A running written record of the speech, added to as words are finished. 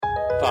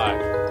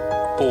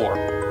5,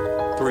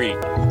 4, 3, 2,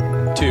 1.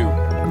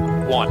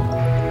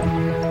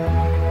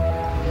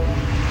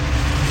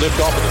 Lift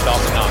off of the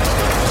Falcon 9.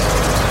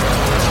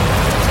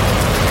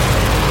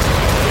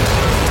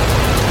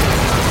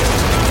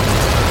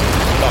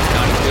 Falcon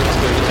 9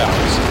 clear the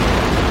towers.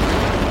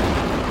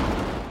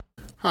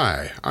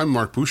 Hi, I'm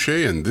Mark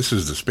Boucher, and this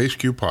is the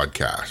SpaceQ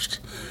Podcast.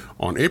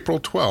 On April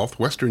 12th,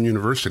 Western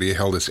University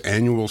held its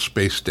annual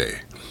Space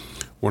Day.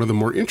 One of the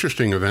more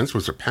interesting events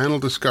was a panel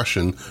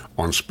discussion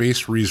on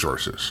space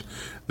resources,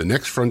 the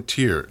next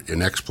frontier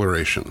in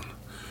exploration.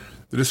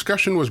 The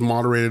discussion was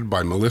moderated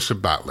by Melissa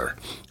Battler,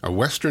 a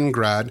Western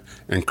grad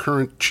and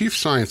current Chief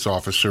Science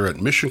Officer at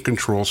Mission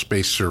Control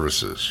Space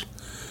Services.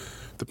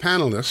 The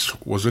panelists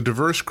was a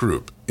diverse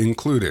group,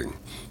 including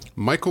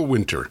Michael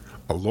Winter,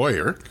 a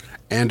lawyer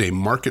and a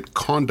market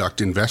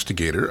conduct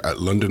investigator at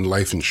London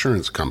Life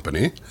Insurance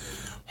Company,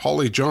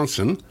 Holly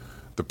Johnson,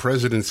 the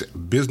President's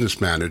Business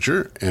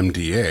Manager,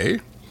 MDA,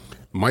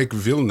 Mike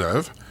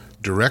Villeneuve,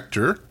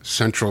 Director,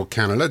 Central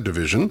Canada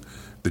Division,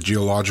 the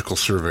Geological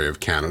Survey of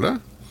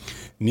Canada,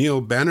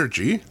 Neil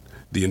Banerjee,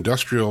 the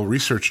Industrial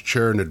Research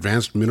Chair in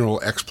Advanced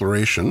Mineral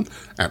Exploration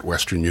at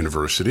Western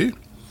University,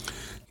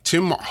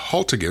 Tim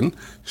Haltigan,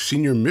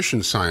 Senior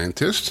Mission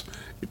Scientist,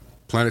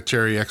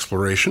 Planetary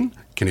Exploration,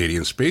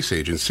 Canadian Space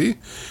Agency,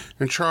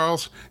 and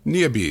Charles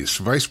Niabis,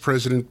 Vice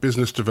President,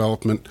 Business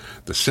Development,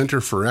 the Centre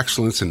for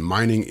Excellence in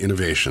Mining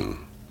Innovation.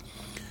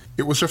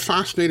 It was a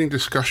fascinating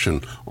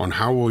discussion on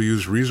how we'll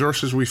use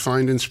resources we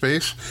find in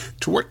space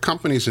to what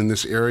companies in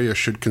this area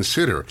should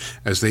consider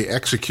as they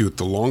execute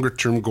the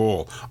longer-term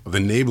goal of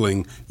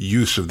enabling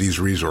use of these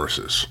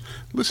resources.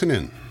 Listen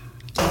in.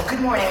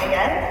 Good morning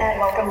again, and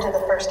welcome to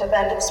the first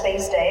event of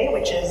Space Day,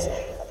 which is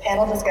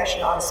panel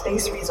discussion on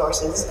space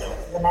resources,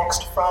 the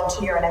next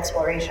frontier in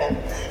exploration.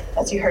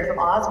 As you heard from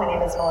Oz, my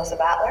name is Melissa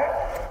Battler.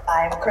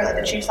 I'm currently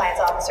the Chief Science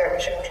Officer at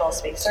Mission Control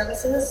Space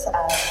Services.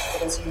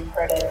 As you've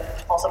heard, I'm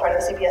also part of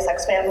the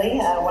CPSX family,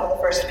 one of the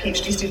first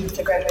PhD students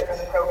to graduate from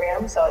the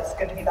program, so it's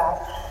good to be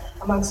back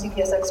among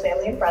CPSX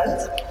family and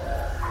friends.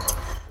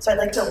 So I'd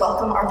like to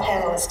welcome our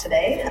panelists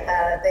today.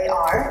 They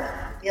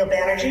are Neil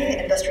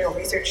Banerjee, Industrial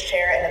Research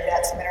Chair in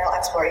Advanced Mineral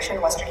Exploration,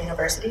 Western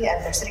University,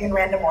 and they're sitting in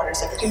random order,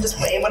 so if you can just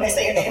wave when I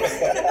say your name.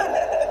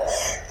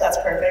 That's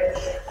perfect.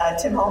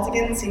 Tim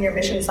Haltigan, Senior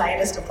Mission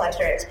Scientist of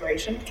Planetary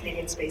Exploration,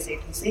 Canadian Space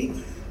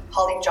Agency.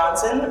 Holly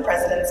Johnson,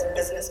 President's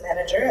Business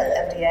Manager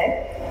at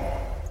MDA.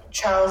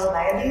 Charles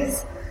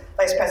Niabis,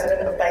 Vice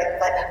President of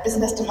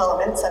Business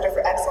Development, Centre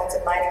for Excellence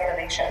in Mining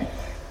Innovation.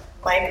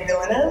 Mike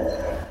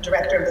Villeneuve,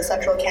 Director of the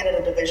Central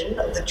Canada Division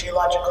of the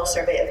Geological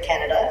Survey of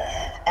Canada,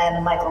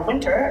 and Michael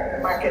Winter,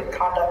 Market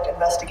Conduct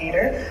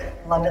Investigator,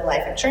 London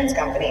Life Insurance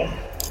Company.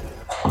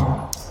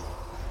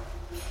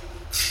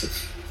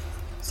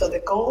 So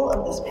the goal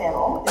of this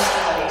panel is to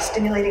have a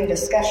stimulating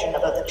discussion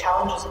about the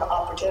challenges and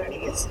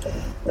opportunities,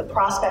 the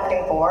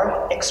prospecting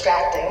for,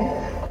 extracting,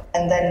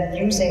 and then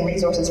using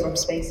resources from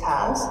space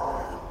has,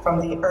 from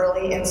the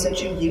early in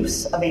situ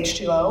use of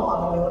H2O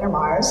on the Moon or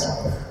Mars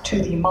to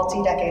the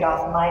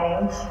multi-decade-off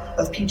mining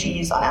of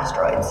PGEs on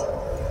asteroids.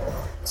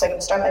 So I'm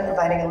going to start by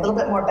providing a little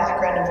bit more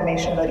background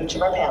information about each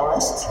of our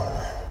panelists.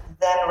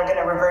 Then we're going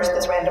to reverse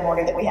this random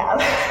order that we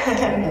have.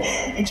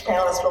 Each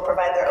panelist will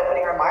provide their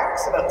opening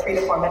remarks, about 3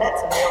 to 4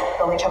 minutes, and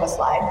they'll each have a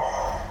slide.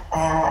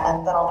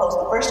 And then I'll pose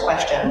the first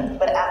question,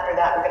 but after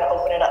that we're going to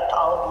open it up to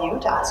all of you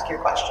to ask your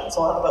questions.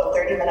 So we'll have about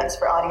 30 minutes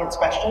for audience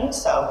questions,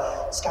 so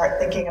start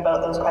thinking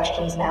about those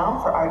questions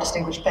now for our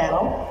distinguished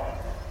panel.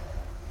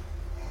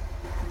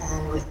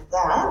 And with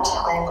that,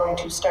 I am going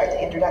to start the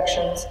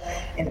introductions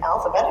in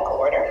alphabetical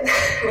order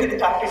with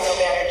Dr. Neil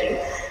Banerjee.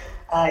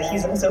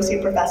 He's an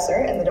associate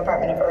professor in the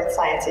Department of Earth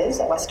Sciences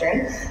at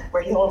Western,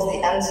 where he holds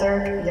the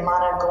NSERC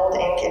Yamana Gold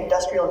Inc.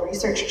 Industrial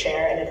Research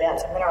Chair in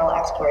Advanced Mineral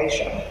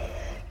Exploration.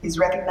 He's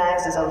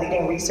recognized as a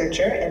leading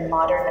researcher in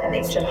modern and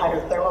ancient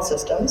hydrothermal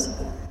systems,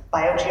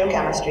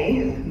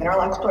 biogeochemistry,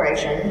 mineral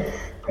exploration,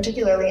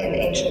 particularly in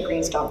ancient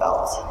greenstone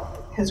belts.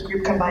 His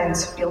group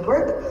combines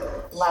fieldwork,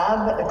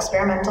 lab,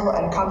 experimental,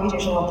 and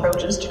computational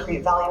approaches to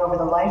create value over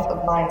the life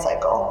of mine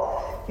cycle.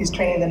 He's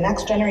training the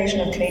next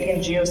generation of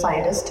Canadian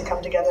geoscientists to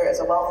come together as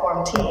a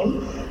well-formed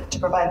team to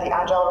provide the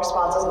agile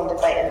responses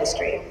needed by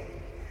industry.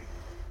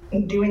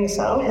 In doing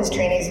so, his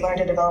trainees learn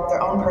to develop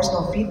their own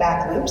personal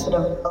feedback loops that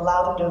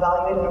allow them to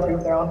evaluate and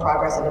improve their own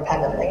progress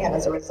independently, and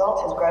as a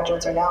result, his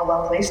graduates are now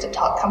well-placed at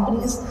top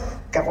companies,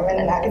 government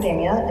and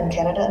academia in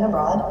Canada and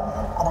abroad,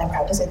 and I'm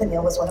proud to say that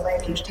Neil was one of my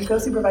PhD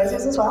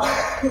co-supervisors as well.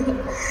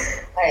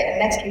 All right, and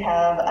next we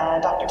have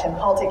Dr. Tim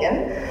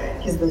Haltigan.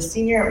 He's the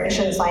Senior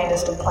Mission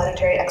Scientist of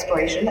Planetary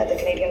Exploration at the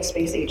Canadian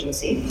Space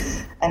Agency,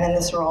 and in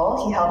this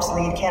role, he helps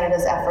lead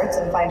Canada's efforts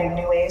in finding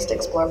new ways to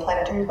explore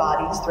planetary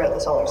bodies throughout the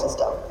solar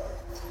system.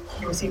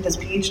 He received his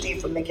PhD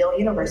from McGill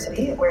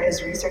University, where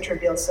his research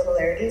revealed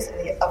similarities in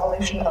the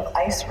evolution of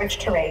ice-rich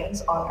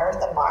terrains on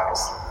Earth and Mars.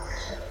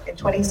 In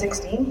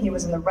 2016, he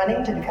was in the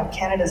running to become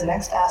Canada's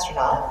next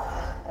astronaut,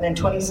 and in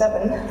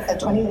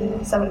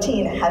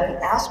 2017 had an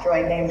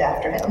asteroid named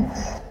after him,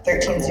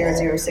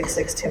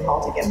 130066 Tim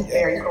Haltigan.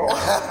 Very cool.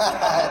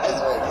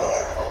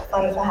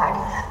 fun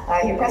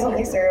fact, he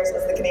presently serves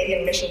as the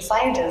Canadian mission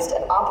scientist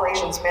and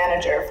operations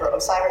manager for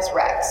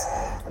OSIRIS-REx,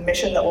 a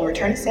mission that will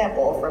return a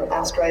sample from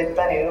asteroid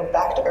Bennu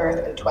back to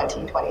Earth in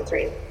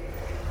 2023.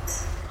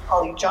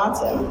 Holly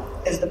Johnson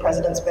is the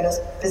president's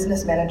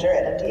business manager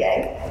at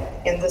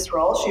MDA. In this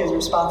role, she is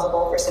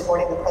responsible for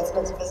supporting the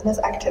president's business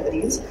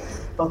activities,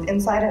 both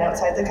inside and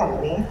outside the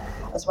company,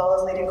 as well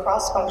as leading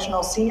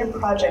cross-functional senior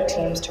project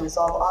teams to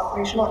resolve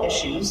operational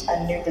issues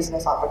and new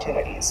business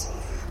opportunities.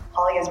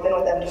 Holly has been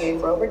with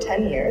MDA for over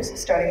 10 years,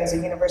 starting as a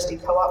university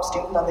co-op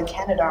student on the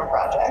Canadarm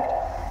project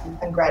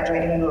and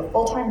graduating into a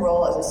full-time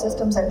role as a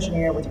systems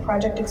engineer with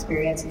project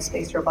experience in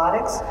space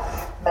robotics,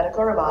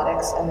 medical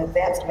robotics, and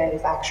advanced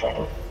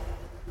manufacturing.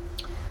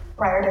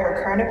 Prior to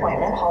her current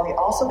appointment, Holly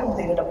also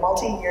completed a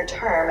multi-year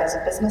term as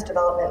a business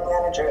development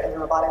manager in the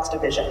robotics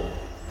division.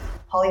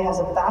 Holly has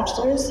a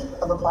Bachelor's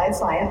of Applied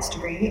Science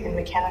degree in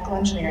Mechanical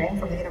Engineering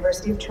from the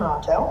University of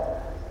Toronto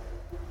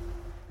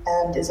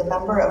and is a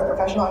member of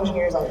Professional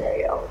Engineers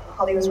Ontario.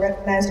 Holly was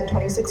recognized in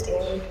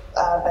 2016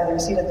 by the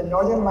receipt of the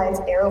Northern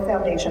Lights Aero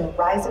Foundation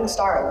Rising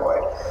Star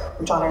Award,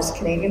 which honors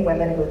Canadian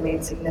women who have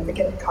made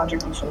significant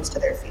contributions to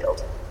their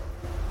field.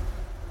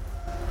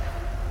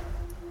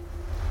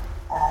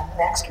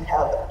 Next, we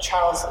have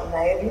Charles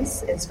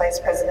Nieves, is Vice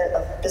President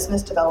of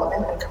Business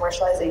Development and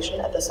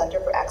Commercialization at the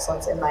Center for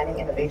Excellence in Mining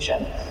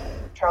Innovation.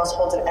 Charles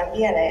holds an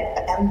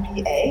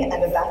MBA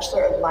and a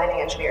Bachelor of Mining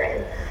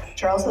Engineering.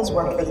 Charles has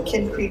worked for the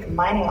Kidd Creek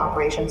mining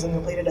operations and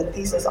completed a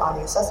thesis on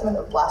the assessment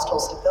of blast hole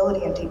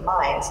stability in deep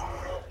mines,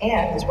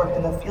 and has worked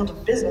in the field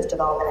of business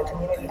development and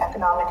community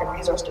economic and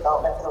resource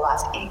development for the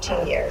last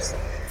 18 years.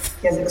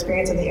 He has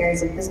experience in the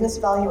areas of business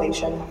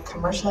valuation,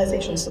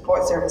 commercialization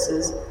support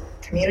services,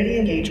 community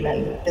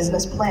engagement,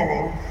 business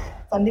planning,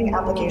 funding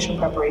application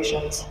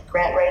preparations,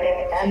 grant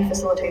writing, and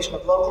facilitation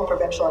of local,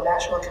 provincial, and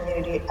national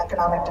community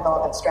economic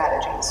development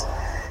strategies.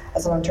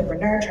 As an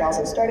entrepreneur, Charles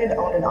has started,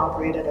 owned, and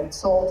operated and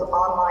sold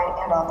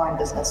online and offline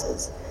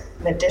businesses.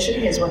 In addition,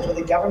 he has worked with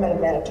the government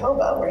of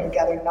Manitoba, where he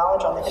gathered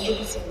knowledge on the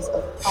intricacies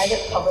of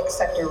private-public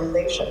sector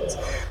relations,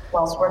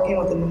 whilst working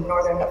with the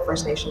Northern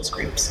First Nations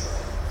groups.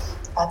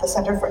 At the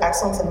Center for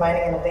Excellence in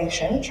Mining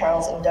Innovation,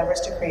 Charles endeavors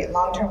to create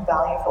long-term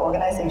value for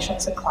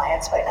organizations and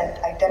clients by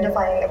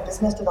identifying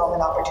business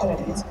development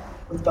opportunities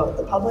with both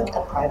the public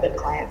and private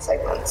client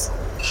segments.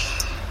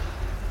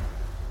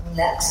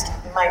 Next,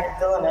 Mike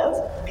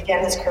Villeneuve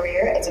began his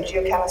career as a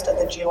geochemist at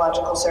the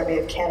Geological Survey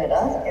of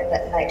Canada in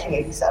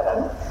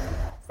 1987.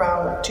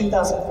 From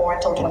 2004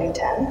 until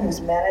 2010, he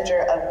was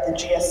manager of the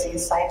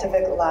GSC's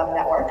Scientific Lab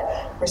Network,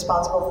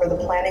 responsible for the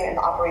planning and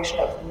operation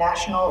of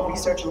national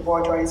research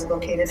laboratories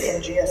located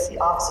in GSC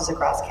offices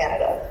across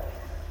Canada.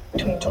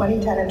 Between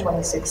 2010 and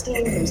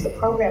 2016, he was the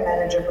program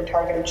manager for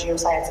Targeted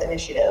Geoscience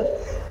Initiative,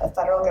 a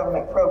federal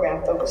government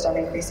program focused on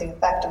increasing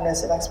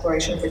effectiveness of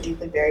exploration for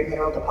deeply buried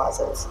mineral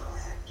deposits.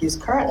 He is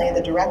currently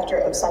the director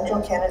of Central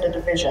Canada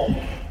Division,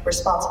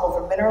 responsible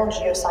for mineral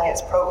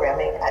geoscience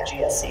programming at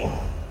GSC.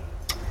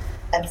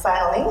 And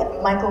finally,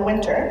 Michael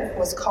Winter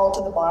was called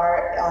to the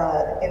bar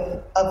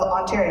of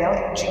Ontario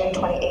in June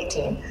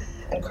 2018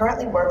 and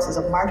currently works as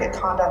a market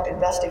conduct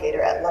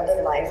investigator at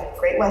London Life,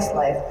 Great West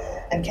Life,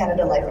 and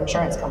Canada Life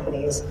Insurance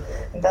Companies,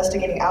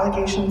 investigating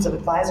allegations of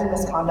advisor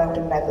misconduct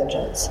and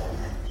negligence.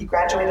 He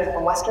graduated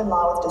from Western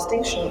Law with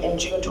distinction in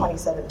June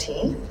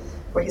 2017,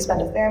 where he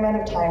spent a fair amount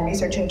of time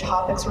researching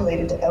topics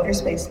related to outer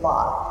space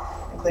law,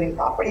 including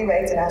property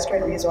rights and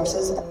asteroid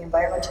resources and the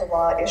environmental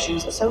law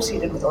issues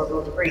associated with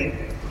orbital debris.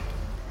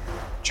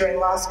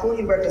 During law school,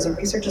 he worked as a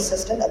research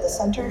assistant at the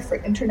Center for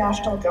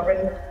International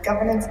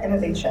Governance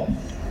Innovation,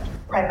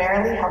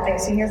 primarily helping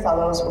senior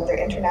fellows with their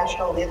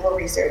international legal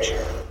research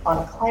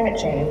on climate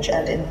change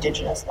and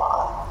Indigenous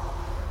law.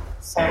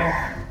 So,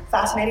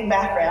 fascinating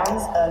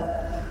backgrounds,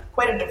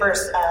 quite a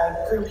diverse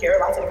group here,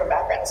 lots of different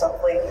backgrounds, so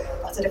hopefully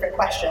lots of different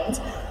questions.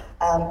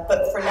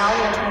 But for now, I'm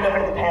going to turn it over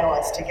to the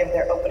panelists to give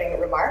their opening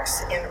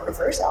remarks in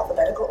reverse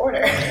alphabetical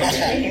order.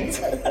 That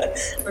means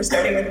we're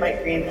starting with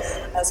Mike Green.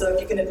 So if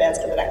you can advance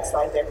to the next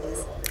slide there,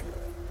 please.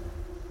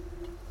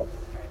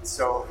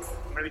 So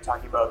I'm going to be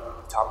talking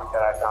about the topic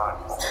that I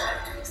found.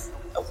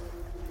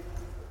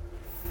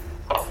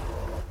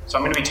 So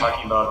I'm going to be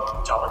talking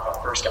about the topic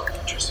that first got me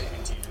interested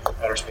into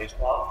outer space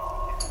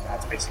law, and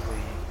that's basically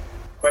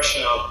the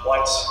question of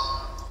what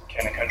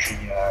can a country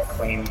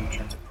claim in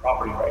terms of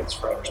property rights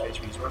for outer space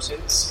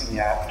resources in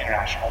the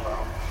international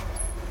realm.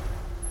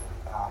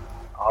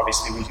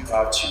 Obviously, we do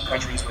have two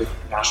countries with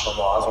national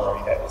laws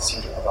already that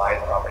seem to provide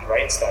property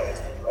rights, that is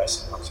the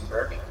US and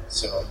Luxembourg.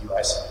 So the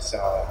US has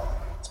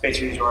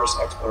Space Resource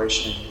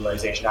Exploration and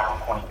Utilization Act of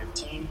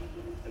 2015,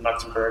 and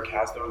Luxembourg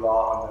has their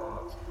law on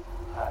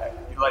the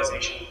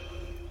utilization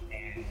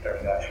and or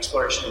the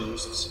exploration and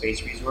use of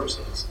space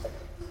resources.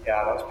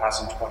 That was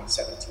passed in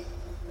 2017.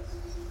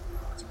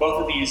 So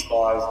both of these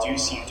laws do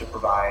seem to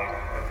provide,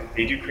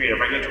 they do create a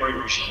regulatory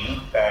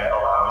regime that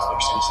allows their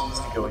citizens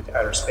to go into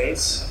outer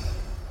space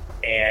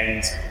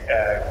and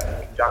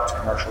conduct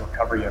commercial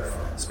recovery of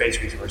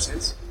space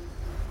resources.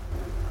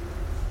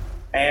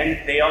 And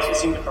they also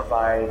seem to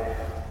provide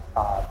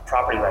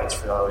property rights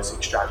for those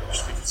extracted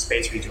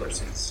space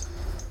resources.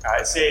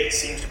 It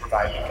seems to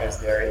provide because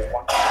there is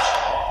one condition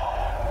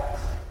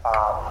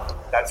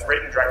that's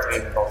written directly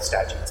into both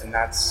statutes, and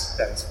that is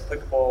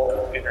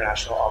applicable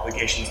international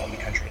obligations on the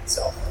country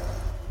itself.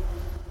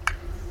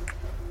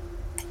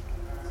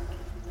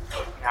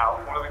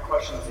 Now, one of the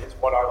questions is,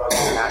 what are those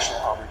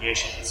international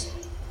obligations?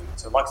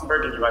 So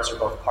Luxembourg and US are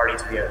both party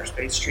to the Outer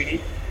Space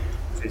Treaty,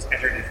 which was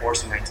entered in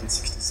force in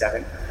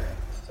 1967.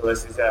 So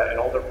this is an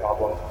older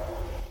problem,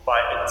 but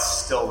it's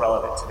still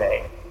relevant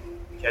today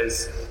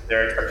because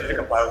they're expected to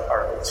comply with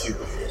Article 2,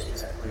 which is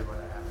exactly what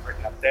I have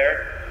written up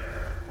there,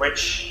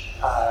 which,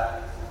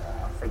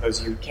 for those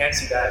of you who can't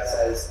see that,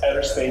 says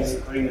outer space,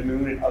 including the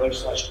moon and other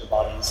celestial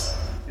bodies,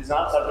 is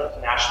not subject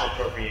to national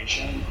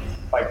appropriation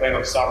by claim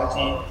of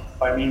sovereignty,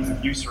 by means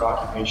of use or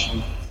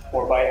occupation,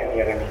 or by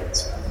any other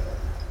means.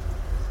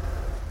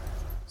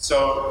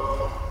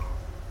 So,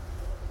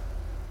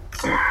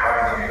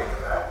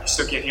 you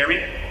still can't hear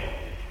me?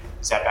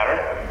 Is that better?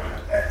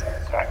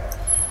 Okay.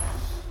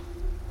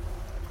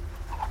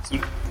 So,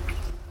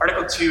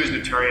 Article 2 is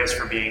notorious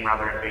for being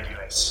rather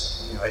ambiguous.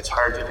 It's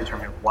hard to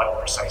determine what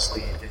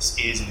precisely this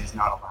is and is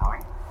not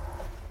allowing.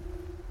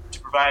 To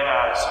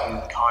provide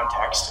some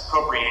context,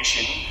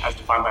 appropriation, as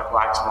defined by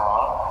Black's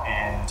Law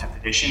and 10th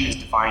edition, is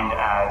defined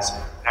as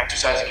an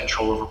exercise of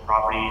control over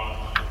property,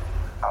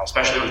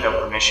 especially without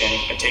permission,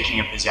 and taking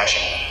of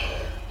possession.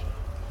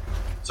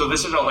 So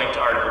this is a link to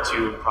Article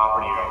 2 and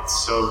property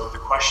rights. So the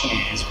question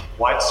is,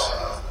 the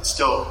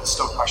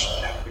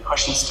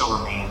question still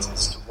remains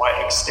as to what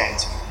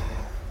extent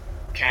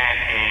can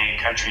a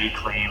country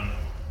claim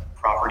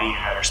property in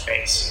outer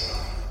space?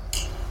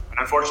 And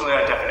unfortunately,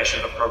 that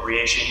definition of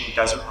appropriation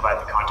doesn't provide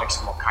the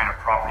context of what kind of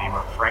property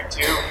we're referring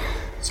to.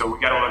 So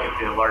we've got to look at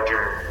the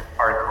larger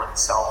article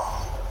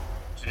itself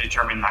to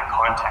determine that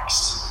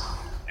context.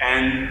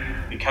 And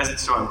because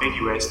it's so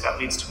ambiguous, that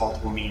leads to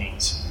multiple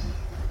meanings.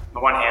 On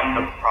the one hand,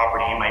 the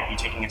property might be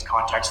taking its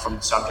context from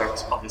the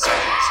subject of the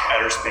sentence,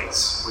 outer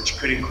space, which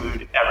could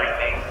include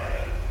everything,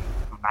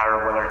 no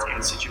matter whether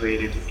it's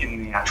situated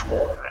in the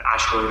actual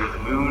asteroid or the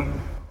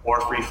moon, or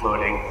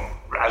free-floating,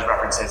 as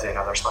references in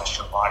other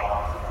celestial body.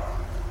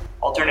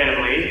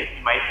 Alternatively,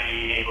 you might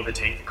be able to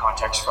take the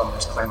context from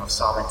this claim of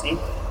sovereignty.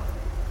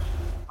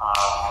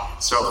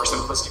 So for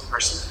simplistic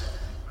person,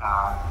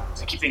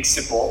 to keep things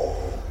simple,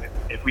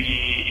 if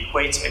we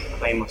equate a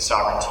claim of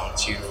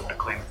sovereignty to a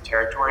claim of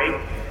territory,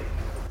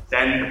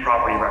 then the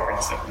property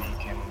reference that we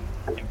can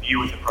imbue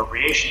with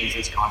appropriation is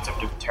this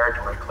concept of a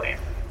territory claim,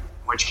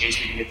 in which case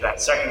we can get that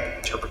second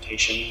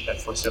interpretation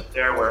that's listed up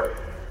there, where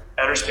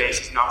outer space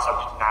is not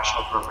subject to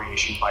national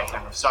appropriation by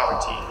claim of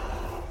sovereignty,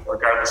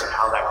 regardless of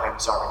how that claim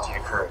of sovereignty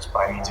occurs,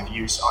 by means of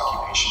use,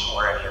 occupation,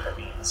 or any other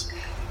means.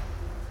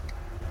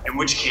 In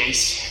which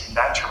case,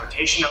 that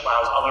interpretation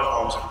allows other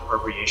forms of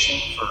appropriation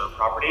for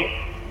property.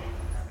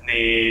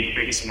 The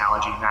biggest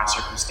analogy in that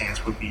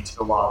circumstance would be to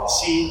the law of the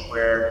sea,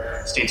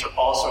 where states are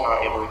also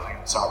not able to claim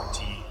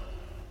sovereignty,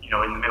 in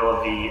the middle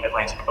of the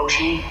Atlantic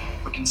Ocean,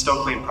 but can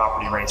still claim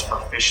property rights for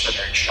fish that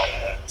are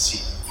extracted out of the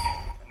sea.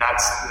 And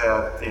that's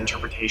the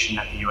interpretation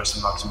that the US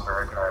and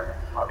Luxembourg are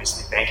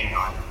obviously banking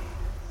on.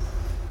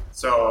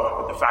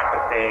 So the fact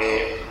that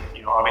they,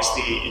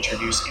 obviously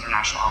introduce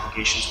international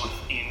obligations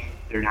within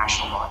their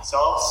national law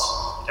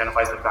itself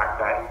identifies the fact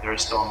that there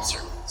is still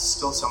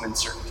some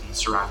uncertainty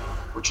surrounding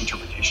which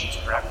interpretation is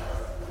correct.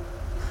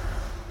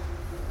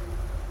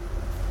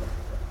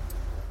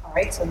 All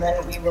right, so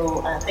then we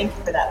will thank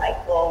you for that,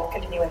 Mike. We'll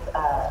continue with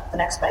the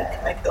next mic.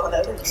 Mike, go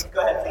ahead, please.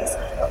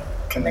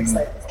 Next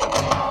slide.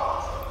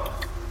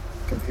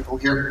 Can people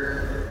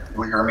hear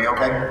me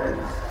okay?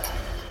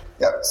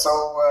 Yeah, so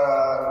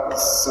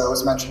it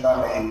was mentioned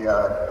I'm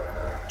a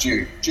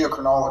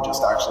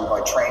geochronologist, actually,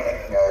 by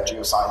training.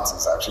 Geoscience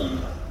is actually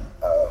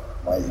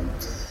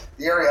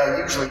the area I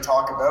usually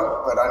talk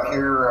about, but I'm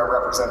here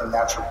representing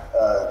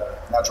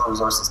Natural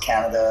Resources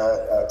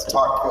Canada to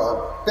talk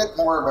a bit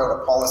more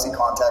about a policy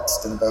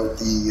context and about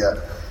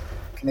the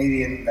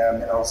Canadian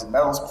Minerals and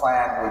Metals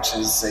Plan, which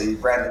is a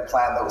brand new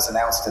plan that was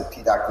announced at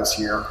PDAC this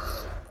year.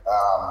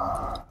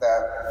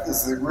 That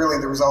is really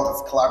the result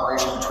of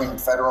collaboration between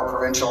federal,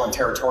 provincial, and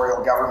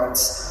territorial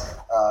governments.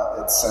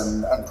 It's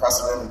an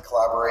unprecedented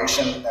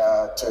collaboration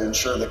to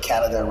ensure that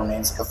Canada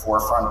remains at the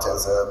forefront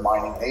as a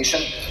mining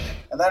nation.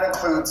 And that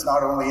includes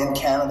not only in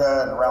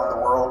Canada and around the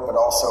world, but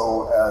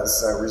also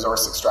as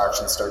resource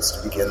extraction starts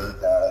to begin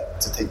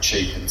to take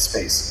shape in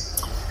space.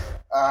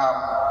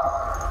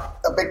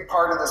 A big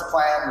part of this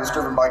plan was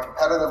driven by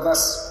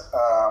competitiveness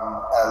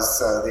as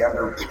the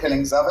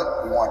underpinnings of it.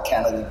 We want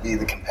Canada to be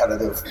the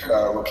competitive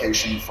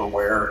location for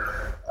where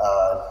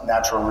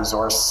natural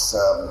resource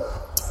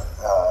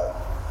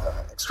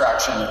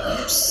extraction and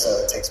use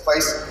takes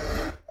place.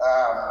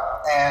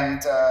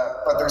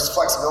 But there's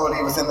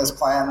flexibility within this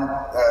plan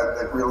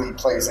that really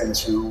plays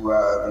into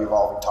the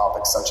evolving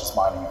topics such as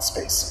mining and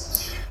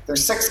space.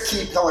 There's 6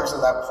 key pillars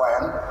of that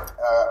plan: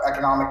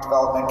 economic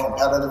development,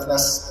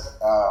 competitiveness,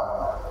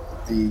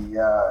 the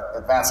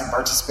advancing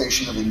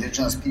participation of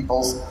Indigenous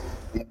peoples,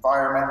 the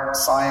environment,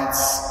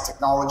 science,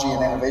 technology,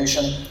 and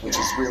innovation, which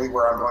is really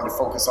where I'm going to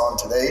focus on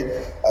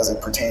today as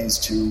it pertains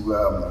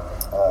to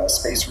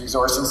space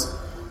resources,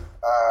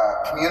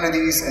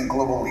 communities, and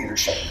global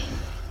leadership.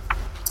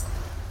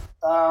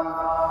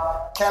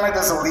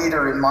 Canada's a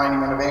leader in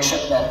mining innovation,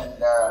 and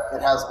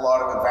it has a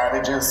lot of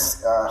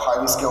advantages.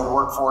 Highly skilled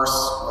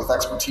workforce with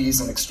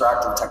expertise in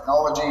extractive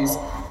technologies,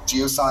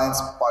 geoscience,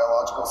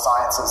 biological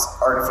sciences,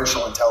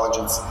 artificial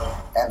intelligence,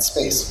 and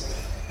space.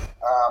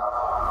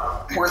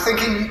 We're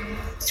thinking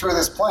through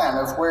this plan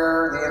of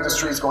where the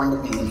industry is going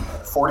to be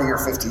 40 or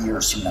 50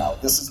 years from now.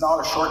 This is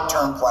not a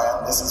short-term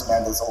plan. This is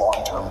meant as a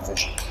long-term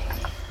vision.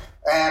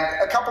 And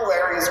a couple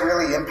areas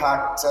really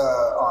impact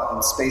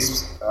on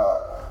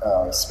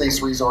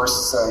space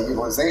resource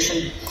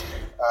utilization.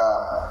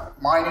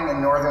 Mining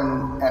in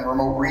northern and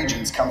remote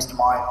regions comes to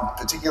mind,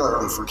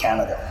 particularly for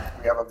Canada.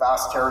 We have a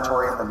vast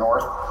territory in the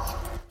north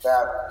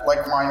that,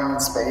 like mining in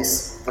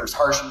space, there's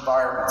harsh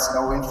environments,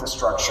 no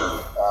infrastructure,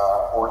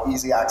 or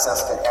easy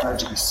access to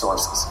energy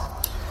sources.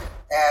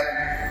 And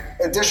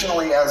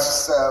additionally,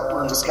 as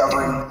we're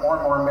discovering, more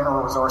and more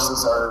mineral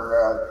resources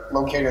are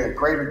located at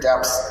greater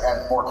depths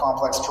and more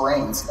complex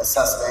terrains,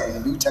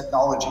 necessitating new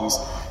technologies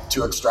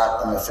to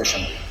extract them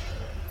efficiently.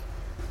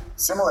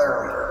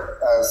 Similarly,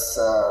 as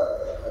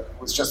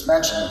was just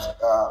mentioned,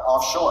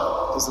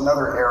 offshore is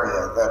another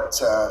area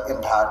that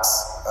impacts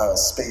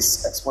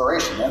space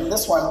exploration. And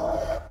this one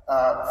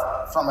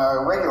from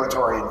a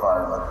regulatory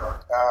environment.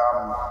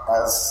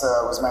 As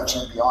was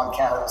mentioned, beyond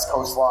Canada's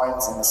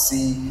coastlines and the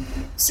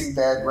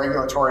seabed,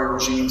 regulatory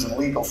regimes and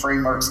legal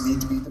frameworks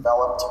need to be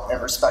developed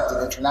and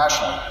respected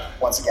internationally,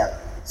 once again,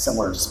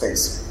 similar to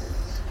space.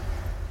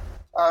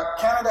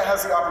 Canada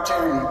has the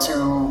opportunity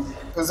to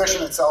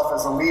position itself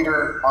as a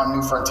leader on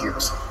new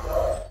frontiers.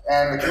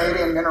 And the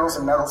Canadian Minerals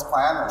and Metals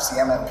Plan, or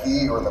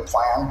CMMP, or the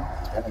plan,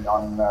 depending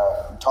on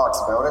who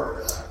talks about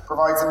it,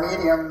 provides a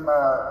medium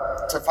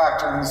to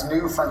factor these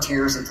new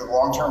frontiers into the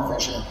long-term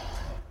vision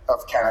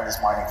of Canada's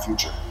mining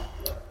future.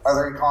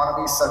 Other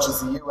economies, such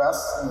as the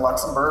US and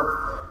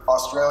Luxembourg,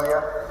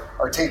 Australia,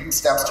 are taking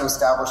steps to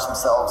establish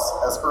themselves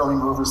as early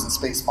movers in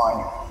space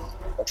mining,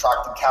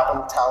 attracting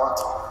capital,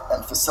 talent,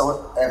 and to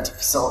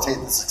facilitate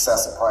the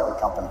success of private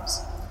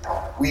companies.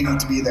 We need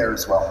to be there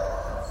as well.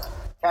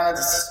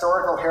 Canada's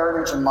historical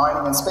heritage in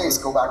mining and space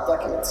go back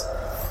decades.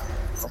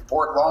 From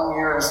Fort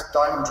Longyear's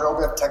diamond drill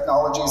bit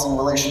technologies in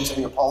relation to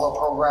the Apollo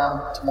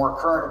program to more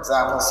current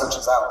examples such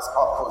as Atlas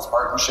Copco's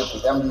partnership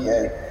with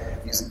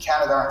MDA using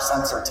Canadarm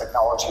sensor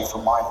technology for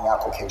mining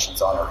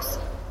applications on Earth.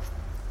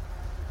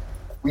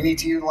 We need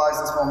to utilize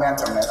this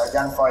momentum and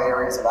identify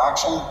areas of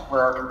action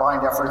where our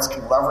combined efforts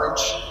can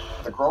leverage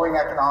the growing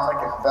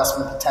economic and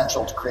investment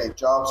potential to create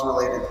jobs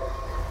related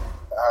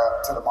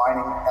to the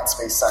mining and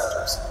space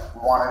sectors.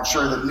 We want to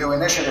ensure that new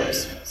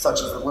initiatives,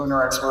 such as the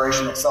Lunar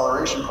Exploration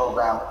Acceleration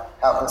Program,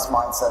 have this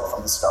mindset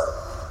from the start.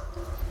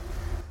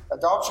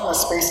 Adoption of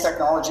space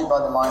technology by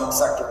the mining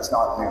sector is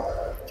not new.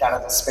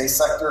 Canada's space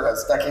sector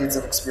has decades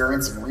of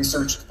experience in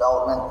research,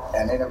 development,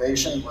 and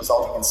innovation,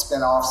 resulting in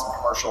spin-offs and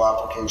commercial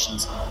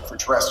applications for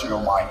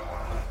terrestrial mining.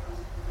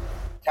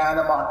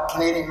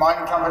 Canadian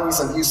mining companies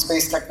have used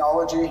space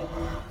technology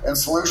and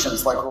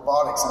solutions like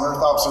robotics and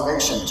Earth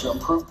observation to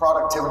improve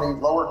productivity,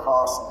 lower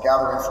costs, and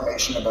gather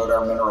information about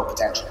our mineral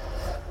potential.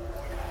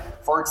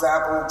 For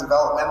example,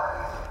 development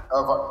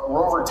of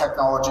rover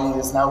technology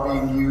is now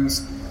being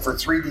used for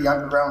 3D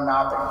underground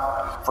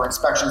mapping for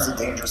inspections of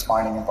dangerous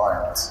mining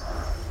environments.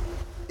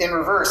 In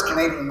reverse,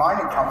 Canadian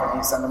mining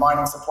companies and the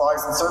mining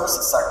supplies and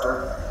services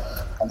sector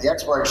and the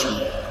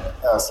exploration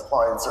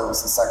supply and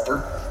services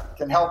sector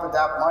can help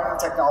adapt mining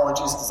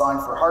technologies designed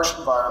for harsh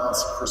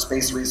environments for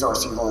space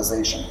resource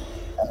utilization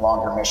and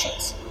longer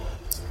missions.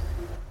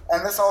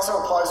 And this also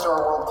applies to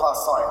our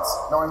world-class science.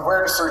 Knowing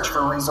where to search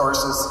for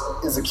resources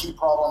is a key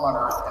problem on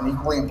Earth and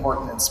equally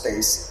important in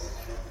space.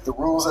 The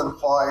rules that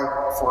apply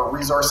for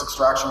resource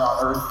extraction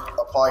on Earth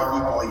apply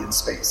equally in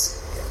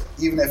space,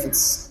 even if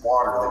it's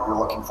water that you're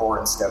looking for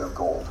instead of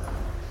gold.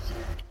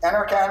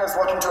 NRCan is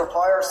looking to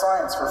apply our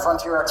science for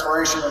frontier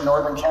exploration in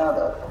northern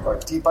Canada,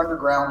 but deep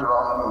underground or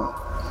on the moon.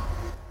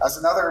 As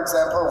another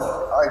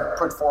example, I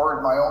put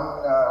forward my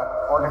own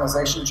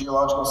organization,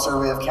 Geological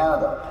Survey of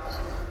Canada.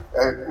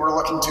 We're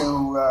looking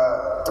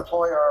to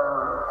deploy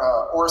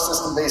our ore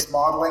system-based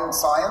modeling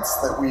science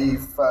that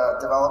we've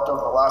developed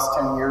over the last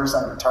 10 years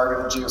under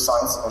Targeted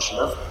Geoscience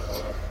Initiative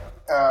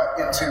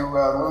into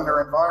lunar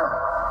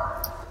environment.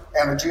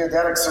 And the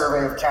Geodetic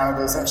Survey of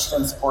Canada is interested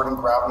in supporting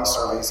gravity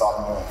surveys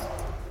on the moon.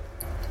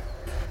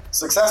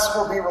 Success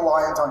will be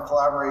reliant on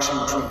collaboration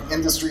between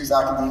industries,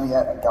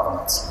 academia, and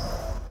governments.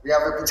 We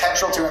have the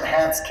potential to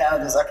enhance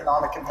Canada's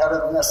economic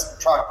competitiveness,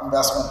 attract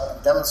investment,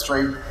 and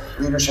demonstrate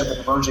leadership in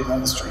emerging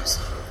industries.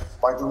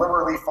 By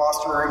deliberately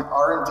fostering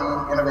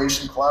R&D,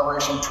 innovation,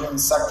 collaboration between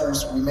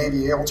sectors, we may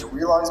be able to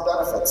realize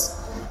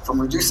benefits from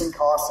reducing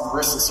costs and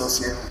risks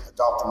associated with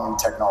adopting new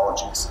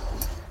technologies.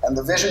 And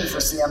the vision for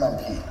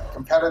CMMP,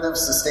 competitive,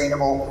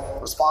 sustainable,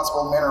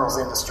 responsible minerals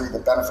industry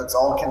that benefits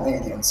all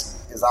Canadians,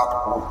 is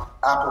applicable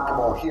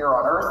applicable here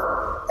on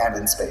Earth and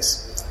in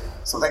space.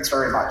 So thanks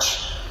very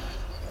much.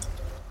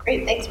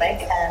 Great, thanks,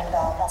 Mike. And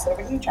I'll pass it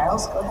over to you,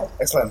 Charles. Go ahead.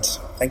 Excellent.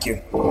 Thank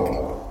you.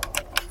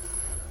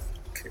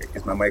 Okay,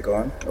 is my mic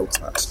on? No, it's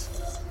not.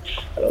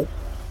 Hello?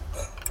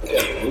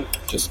 Yeah,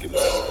 just give it.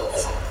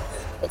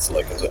 That's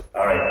like it.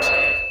 All right.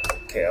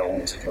 Okay, I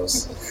won't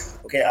close.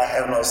 Okay, I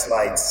have no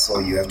slides, so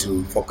you have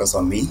to focus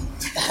on me,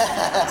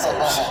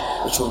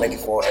 which will make it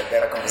for a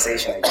better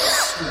conversation, I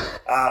guess.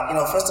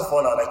 First of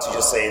all, I'd like to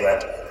just say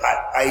that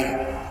I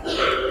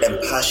am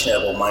passionate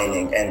about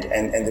mining,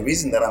 and the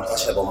reason that I'm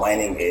passionate about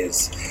mining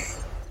is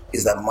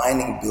that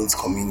mining builds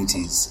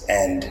communities.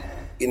 And,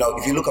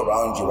 if you look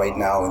around you right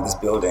now in this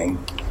building,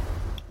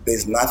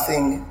 there's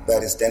nothing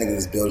that is standing in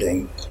this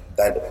building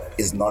that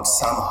is not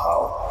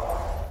somehow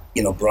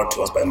brought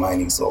to us by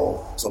mining.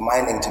 So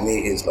mining to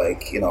me is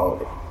like,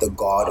 the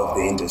god of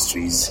the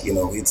industries.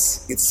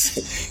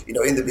 It's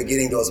in the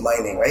beginning there was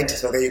mining, right?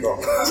 So there you go.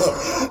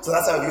 So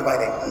that's how I view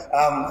mining.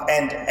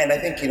 And I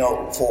think,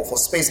 for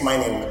space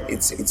mining,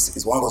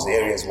 it's one of those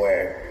areas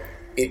where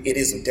it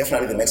is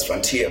definitely the next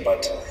frontier,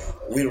 but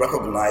we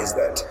recognize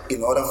that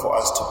in order for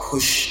us to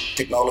push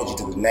technology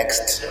to the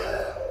next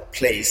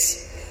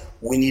place,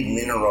 we need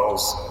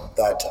minerals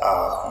that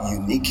are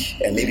unique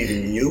and maybe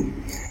even new,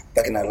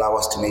 that can allow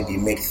us to maybe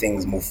make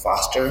things move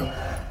faster,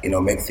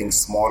 make things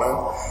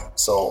smaller.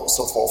 So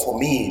for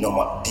me,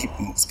 deep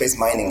space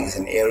mining is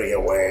an area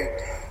where,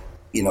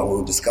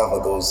 we'll discover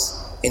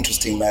those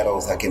interesting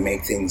metals that can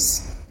make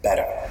things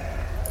better.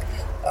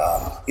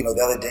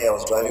 The other day I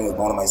was driving with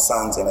one of my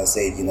sons and I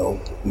said,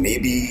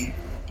 maybe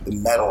the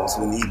metals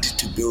we need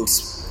to build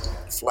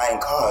flying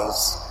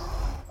cars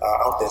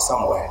are out there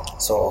somewhere.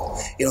 So,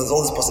 there's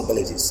all these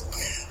possibilities.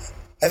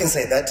 Having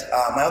said that,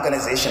 my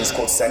organization is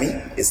called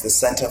SEMI. It's the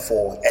Center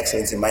for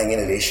Excellence in Mining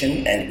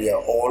Innovation, and we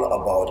are all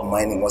about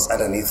mining what's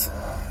underneath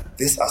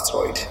this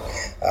asteroid.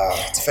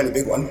 It's a fairly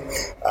big one,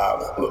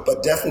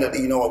 but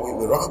definitely,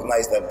 we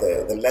recognize that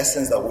the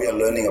lessons that we are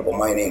learning about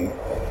mining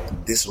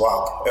this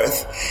rock,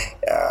 Earth,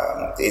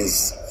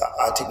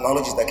 are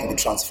technologies that can be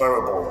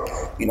transferable,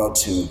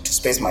 to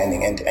space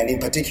mining. And in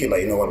particular,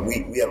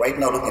 we are right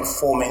now looking at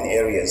 4 main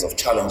areas of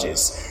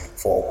challenges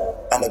for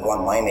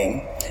underground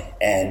mining.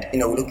 And,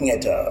 we're looking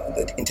at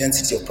the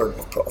intensity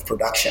of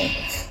production.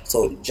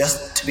 So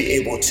just to be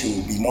able to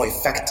be more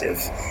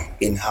effective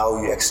in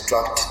how you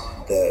extract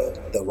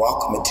the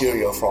rock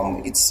material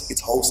from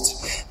its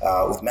host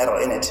with metal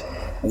in it,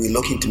 we're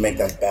looking to make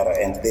that better.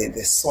 And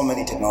there's so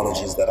many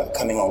technologies that are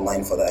coming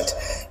online for that,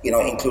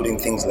 including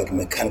things like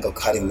mechanical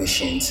cutting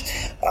machines.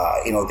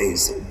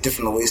 There's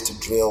different ways to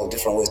drill,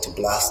 different ways to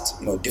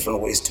blast,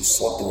 different ways to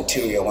sort the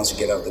material once you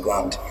get out of the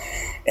ground.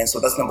 And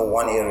so that's number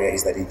one area,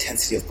 is that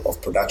intensity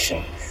of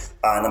production.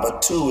 Number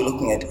two, we're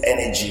looking at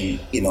energy,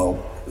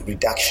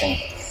 reduction.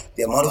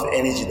 The amount of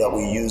energy that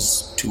we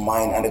use to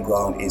mine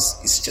underground is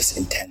just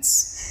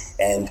intense.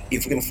 And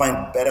if we can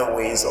find better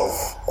ways of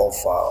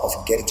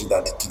getting to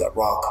that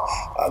rock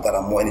that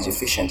are more energy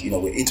efficient,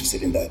 we're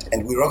interested in that.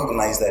 And we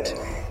recognize that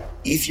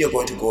if you're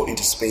going to go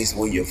into space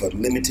where you've got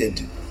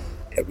limited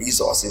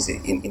resources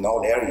in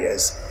all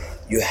areas,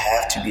 you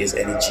have to be as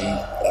energy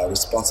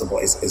responsible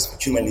as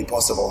humanly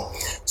possible.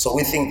 So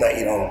we think that,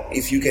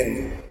 if you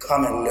can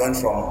come and learn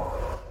from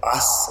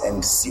us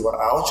and see what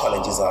our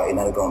challenges are in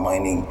underground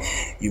mining,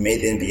 you may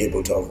then be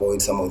able to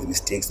avoid some of the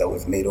mistakes that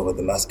we've made over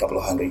the last couple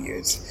of 100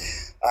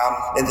 years.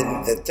 And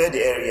then the third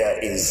area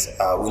is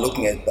we're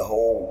looking at the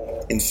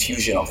whole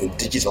infusion of the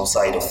digital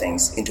side of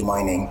things into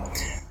mining.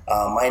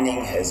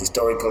 Mining has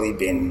historically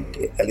been,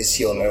 at least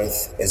here on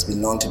Earth, has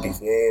been known to be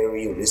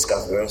very risk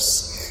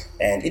averse.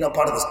 And,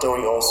 part of the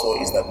story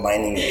also is that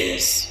mining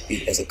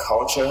is a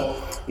culture,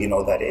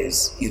 that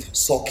is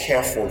so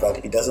careful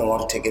that it doesn't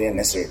want to take any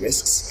unnecessary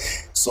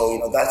risks.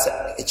 So, that's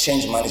a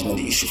change management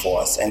issue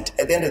for us. And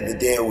at the end of the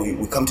day,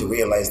 we come to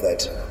realize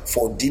that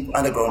for deep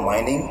underground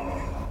mining,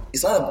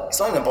 it's not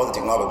about the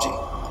technology.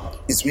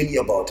 It's really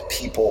about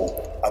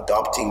people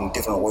adopting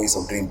different ways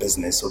of doing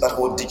business. So that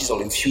whole digital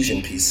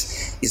infusion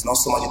piece is not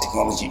so much a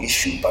technology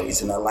issue, but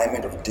it's an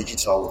alignment of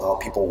digital with how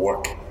people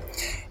work.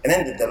 And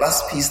then the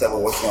last piece that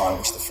we're working on,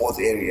 which is the fourth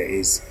area,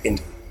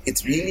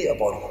 it's really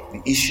about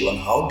the issue on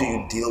how do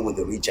you deal with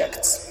the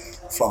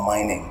rejects from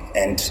mining.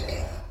 And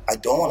I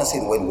don't want to say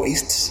the word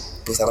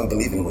waste, because I don't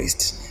believe in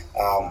waste.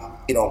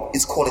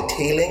 It's called a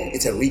tailing.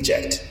 It's a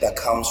reject that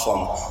comes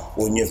from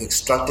when you've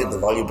extracted the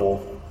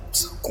valuable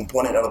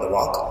component out of the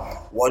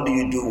rock. What do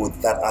you do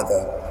with that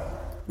other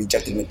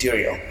rejected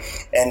material?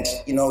 And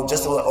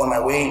just on my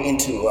way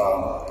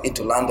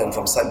into London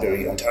from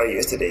Sudbury, Ontario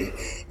yesterday,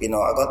 I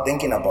got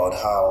thinking about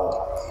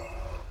how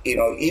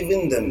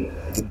even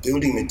the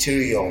building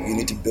material you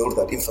need to build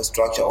that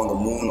infrastructure on the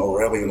moon or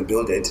wherever you're going to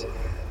build it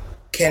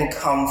can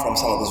come from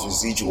some of those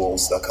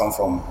residuals that come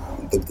from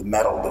the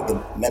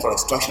metal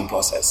extraction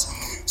process.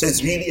 So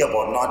it's really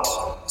about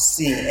not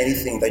seeing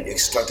anything that you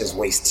extract as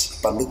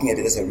waste, but looking at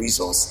it as a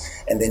resource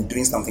and then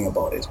doing something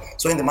about it.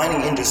 So in the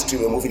mining industry,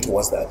 we're moving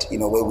towards that,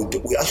 where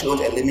we actually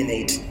don't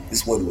eliminate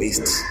this word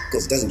waste,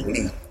 because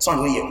it's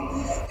not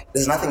real.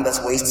 There's nothing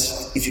that's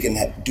waste if you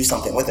can do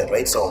something with it,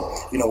 right? So,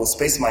 with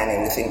space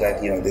mining, we think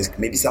that, there's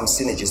maybe some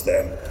synergies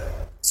there.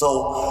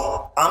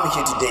 So I'm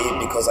here today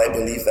because I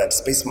believe that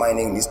space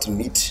mining needs to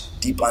meet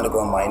deep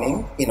underground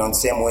mining, in the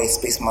same way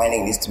space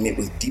mining needs to meet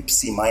with deep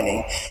sea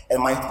mining.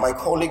 And my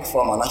colleague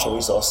from Natural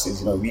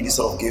Resources, really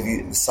sort of gave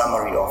you the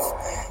summary of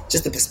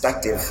just the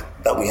perspective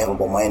that we have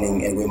about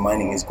mining and where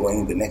mining is going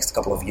in the next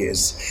couple of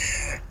years.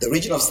 The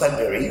region of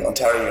Sudbury,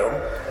 Ontario,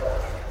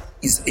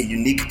 is a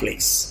unique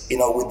place.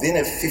 Within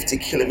a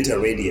 50-kilometer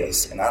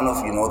radius, and I don't know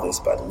if you know this,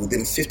 but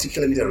within a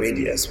 50-kilometer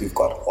radius, we've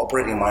got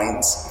operating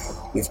mines,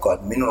 we've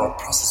got mineral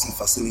processing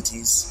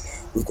facilities,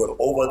 we've got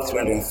over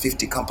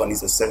 350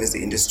 companies that service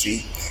the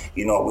industry.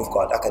 We've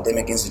got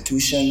academic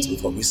institutions,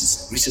 we've got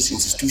research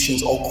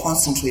institutions, all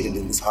concentrated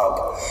in this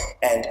hub.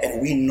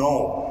 And we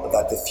know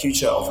that the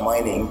future of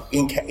mining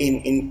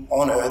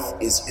on Earth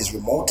is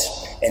remote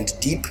and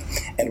deep.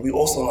 And we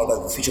also know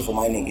that the future for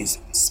mining is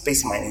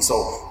space mining.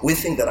 So we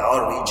think that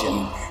our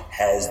region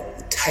has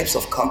the types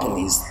of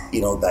companies,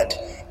 that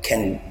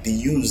can be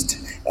used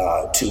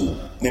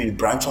to maybe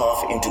branch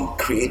off into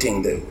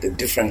creating the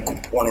different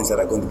components that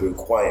are going to be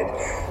required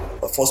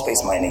for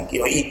space mining.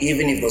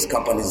 Even if those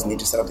companies need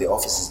to set up their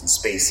offices in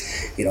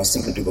space,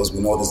 simply because we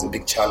know there's a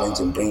big challenge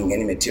in bringing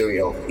any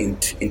material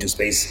into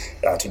space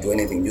to do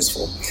anything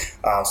useful.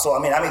 So,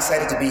 I'm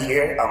excited to be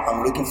here.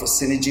 I'm looking for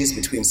synergies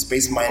between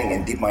space mining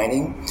and deep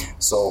mining.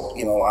 So,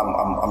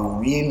 I'm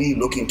really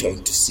looking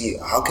to see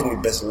how can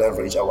we best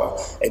leverage our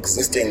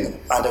existing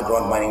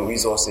underground mining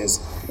resources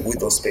with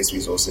those space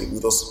resources,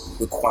 with those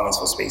requirements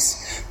for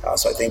space.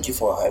 So I thank you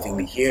for having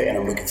me here, and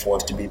I'm looking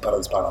forward to being part of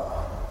this panel.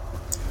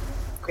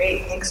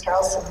 Great, thanks,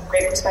 Charles. Some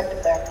great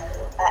perspective there.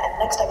 And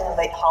next, I'm going to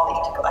invite Holly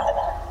to go ahead.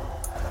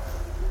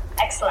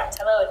 Excellent.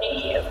 Hello,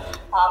 thank you.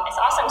 It's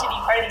awesome to be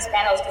part of these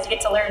panels because you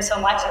get to learn so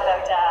much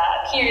about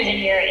peers in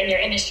your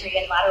industry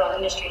and lateral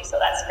industry. So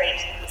that's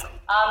great.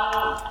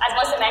 As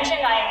Melissa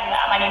mentioned,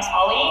 my name's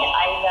Holly.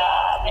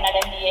 I've been at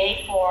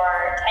MBA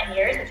for 10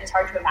 years, which is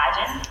hard to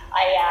imagine.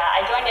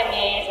 I joined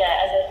MBA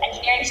as an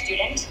engineering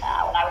student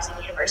when I was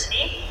in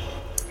university.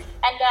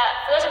 And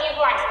for those of you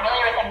who aren't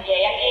familiar with MBA,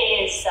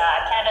 MBA is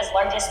Canada's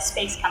largest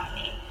space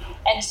company.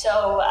 And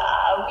so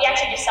we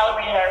actually just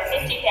celebrated our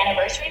 50th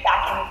anniversary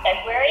back in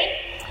February.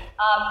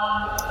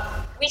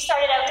 We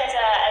started out as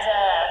a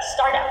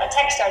startup, a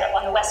tech startup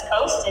on the West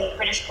Coast in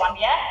British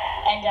Columbia,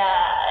 and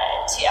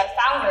our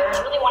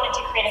founders really wanted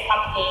to create a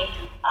company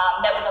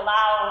that would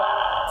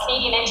allow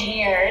Canadian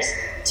engineers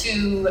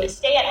to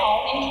stay at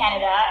home in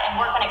Canada and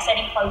work on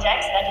exciting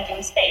projects that had to do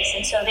with space.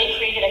 And so they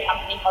created a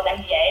company called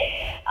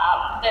MDA.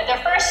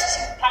 Their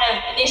first kind of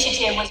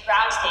initiative was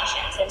ground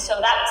stations, and so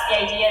that was the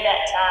idea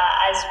that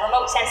as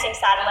remote sensing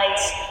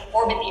satellites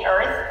orbit the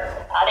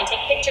Earth, they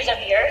take pictures of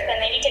the Earth, and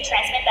they need to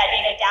transmit that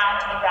data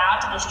down to the ground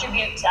to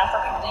distribute for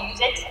people to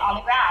use it on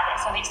the ground. And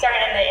so they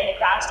started in the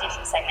ground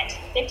station segment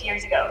 50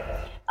 years ago.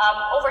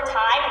 Over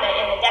time,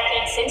 in the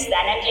decades since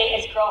then, MDA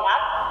has grown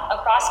up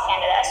across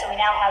Canada. So we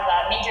now have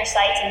major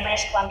sites in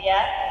British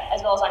Columbia,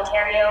 as well as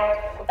Ontario,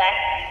 Quebec,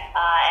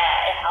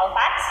 and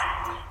Halifax.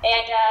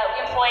 And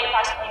we employ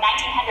approximately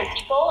 1,900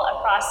 people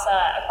across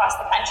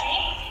the country.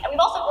 And we've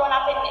also grown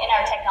up in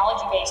our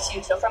technology base too.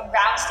 So from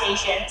ground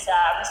stations,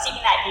 receiving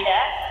that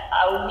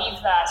data,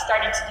 we've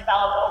started to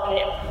develop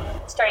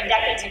starting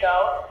decades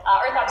ago,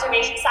 Earth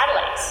observation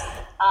satellites.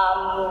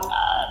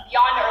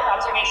 Beyond Earth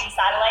observation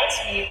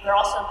satellites, we're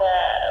also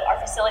our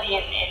facility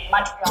in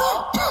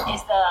Montreal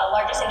is the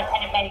largest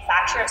independent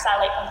manufacturer of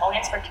satellite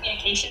components for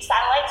communication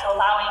satellites, so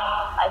allowing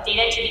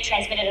data to be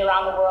transmitted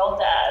around the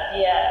world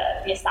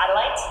via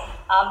satellites.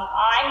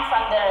 I'm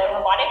from the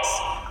robotics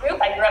group.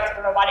 I grew up in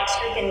the robotics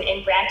group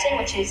in Brampton,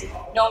 which is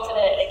known for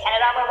the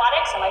Canadarm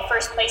robotics. So my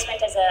first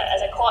placement as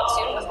a co-op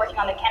student was working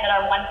on the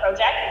Canadarm1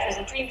 project, which was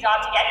a dream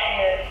job to get when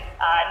you're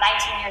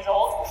 19 years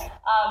old.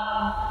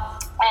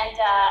 And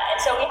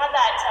so we had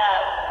that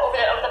over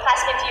the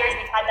past 50 years.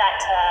 We've had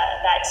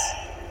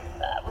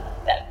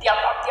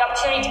the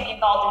opportunity to be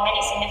involved in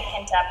many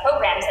significant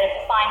programs that have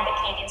defined the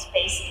Canadian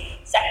space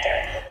sector.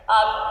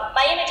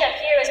 My image up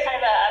here is kind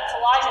of a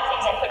collage of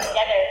things I put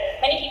together.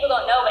 Many people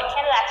don't know, but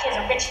Canada actually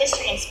has a rich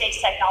history in space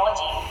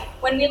technology.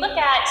 When we look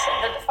at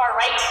the far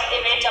right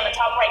image on the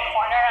top right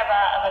corner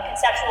of a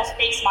conceptual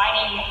space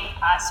mining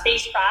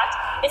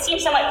spacecraft, it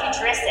seems somewhat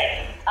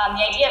futuristic.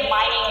 The idea of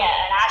mining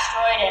an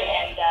asteroid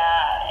and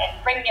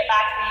bringing it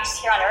back for use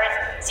here on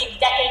Earth seems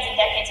decades and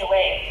decades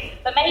away.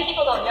 But many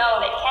people don't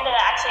know that Canada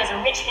actually has a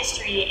rich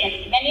history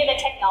in many of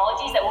the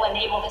technologies that will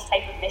enable this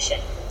type of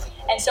mission.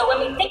 And so when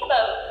we think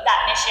about that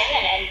mission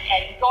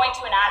and going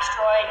to an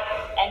asteroid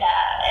in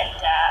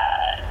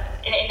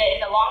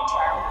the long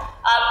term,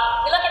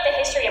 we look at the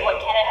history of what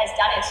Canada has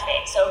done in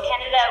space. So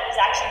Canada was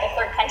actually the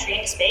third country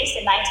into space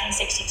in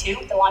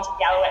 1962 with the launch of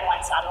Galloway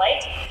 1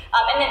 satellite.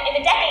 And then in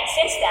the decades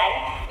since then,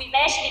 we've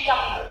managed to become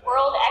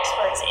world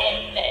experts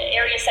in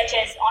areas such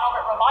as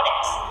on-orbit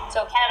robotics.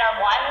 So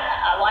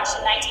Canadarm1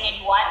 launched in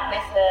 1981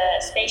 with the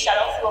space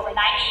shuttle, flew over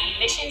 90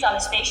 missions on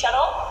the space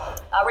shuttle,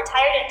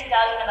 retired in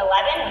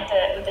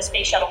 2011 with the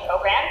space shuttle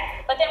program,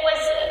 but then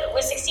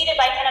was succeeded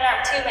by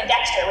Canadarm2 and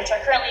Dexter, which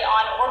are currently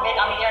on orbit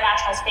on the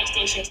International Space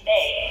Station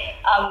today.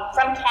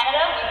 From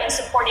Canada, we've been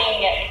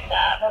supporting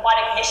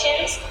robotic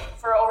missions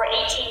for over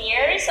 18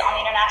 years on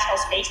the International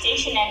Space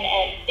Station,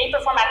 and they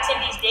perform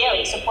activities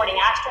daily, supporting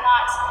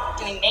astronauts,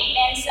 doing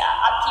maintenance,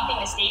 upkeeping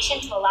the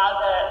station to allow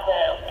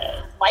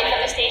the life of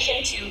the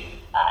station to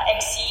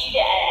exceed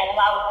and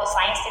allow the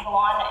science to go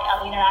on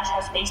the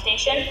International Space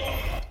Station.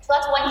 So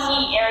that's one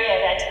key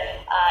area that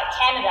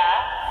Canada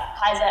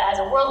has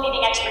a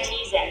world-leading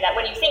expertise in, that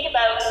when you think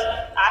about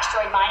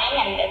asteroid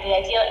mining and the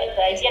idea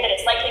that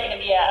it's likely going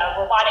to be a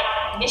robotic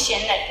mission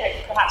that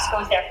perhaps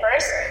goes there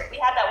first, we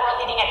have that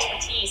world-leading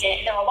expertise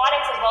in the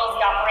robotics as well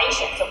as the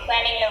operations. So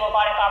planning the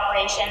robotic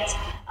operations,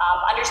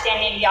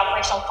 understanding the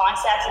operational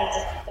concepts and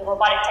the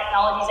robotic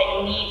technologies that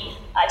you need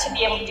to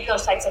be able to do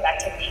those types of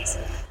activities.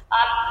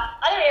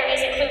 Other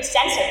areas include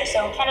sensors.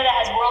 So Canada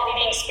has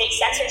world-leading space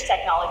sensors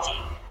technology.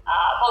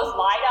 Both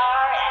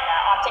LiDAR and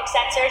optic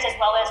sensors as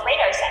well as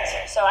radar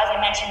sensors. So as I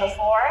mentioned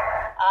before,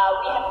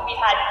 we've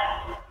had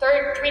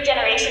three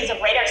generations of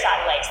radar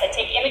satellites that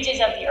take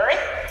images of the Earth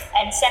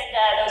and send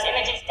those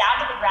images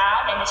down to the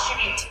ground and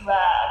distribute to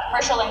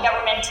commercial and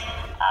government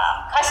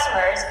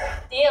customers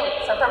daily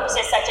for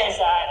purposes such as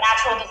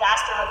natural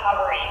disaster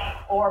recovery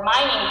or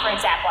mining, for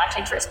example,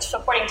 actually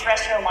supporting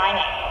terrestrial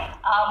mining.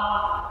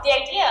 The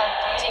idea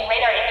of using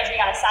radar imagery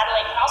on a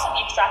satellite can also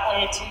be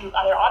extrapolated to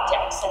other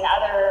objects and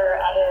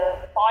other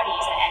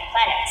bodies and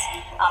planets,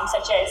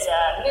 such as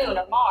Moon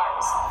or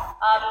Mars.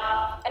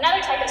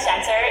 Another type of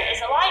sensor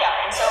is a LiDAR,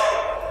 and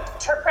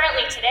so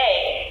currently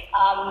today,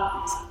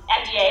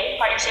 MDA, in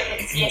partnership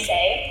with the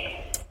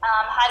CSA,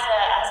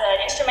 has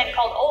an instrument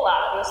called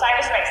OLA, the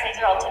OSIRIS-REx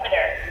Laser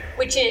Altimeter,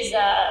 which is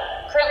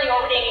currently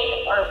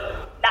orbiting, or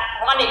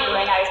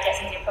rendezvousing, I guess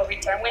is the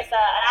appropriate term, with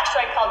an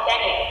asteroid called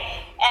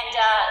Bennu. And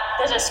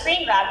there's a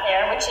screen grab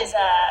there, which is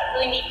a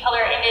really neat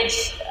color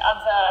image of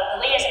the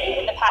latest, I think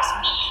in the past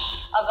week,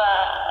 of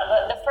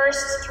the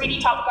first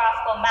 3D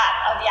topographical map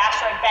of the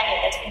asteroid Bennu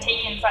that's been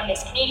taken from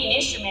this Canadian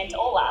instrument,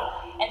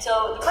 OLA. And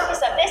so the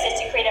purpose of this is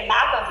to create a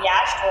map of the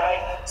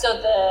asteroid so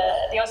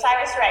the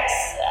OSIRIS-REx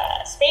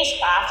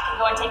spacecraft can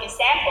go and take a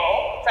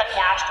sample from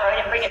the asteroid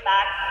and bring it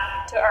back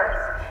to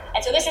Earth. And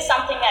so this is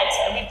something that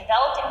we've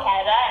developed in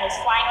Canada and is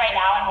flying right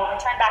now and will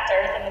return back to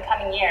Earth in the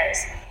coming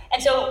years. And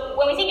so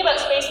when we think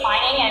about space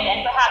mining,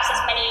 and perhaps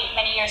it's many,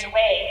 many years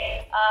away,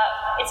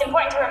 it's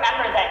important to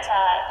remember that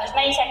there's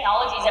many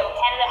technologies that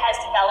Canada has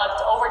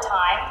developed over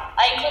time,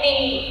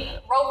 including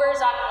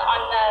rovers on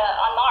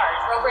Mars,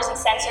 rovers and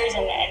sensors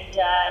and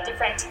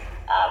different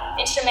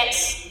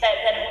instruments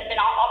that have been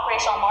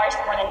operational on Mars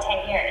for more than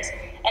 10 years.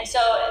 And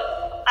so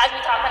as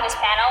we talk on this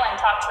panel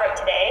and talk throughout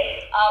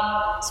today,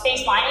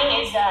 space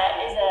mining is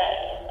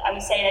I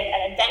would say,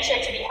 an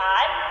adventure to be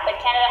had, but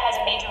Canada has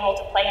a major role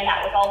to play in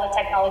that with all the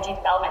technology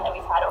development that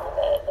we've had over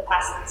the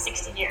past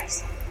 60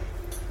 years.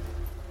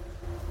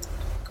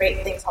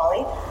 Great, thanks,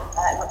 Holly.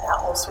 And with that,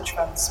 we'll switch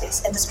from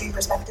space industry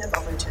perspective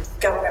over to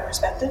government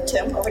perspective.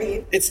 Tim, over to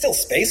you. It's still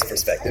space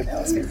perspective.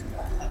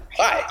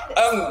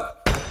 Hi.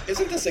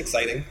 Isn't this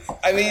exciting?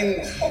 I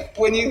mean,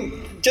 when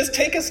you just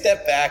take a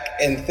step back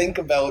and think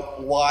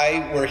about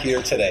why we're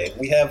here today,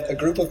 we have a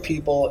group of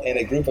people and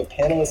a group of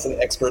panelists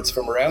and experts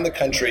from around the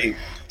country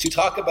to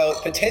talk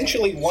about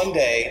potentially one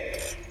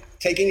day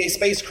taking a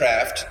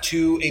spacecraft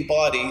to a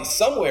body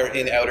somewhere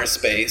in outer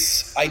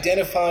space,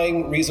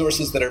 identifying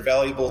resources that are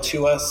valuable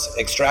to us,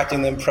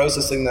 extracting them,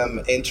 processing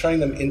them, and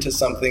turning them into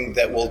something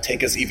that will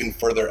take us even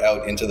further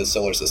out into the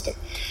solar system.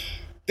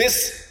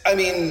 This, I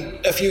mean,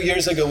 a few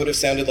years ago would have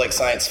sounded like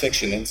science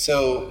fiction, and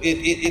so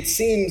it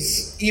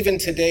seems even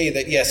today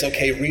that, yes,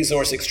 okay,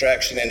 resource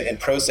extraction and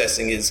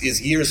processing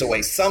is years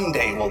away.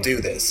 Someday we'll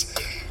do this.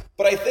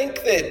 But I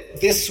think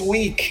that this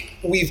week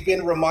we've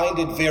been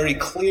reminded very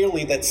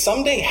clearly that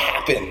someday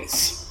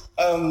happens.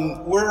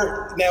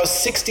 We're now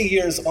 60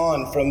 years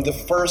on from the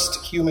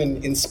first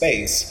human in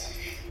space.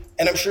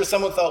 And I'm sure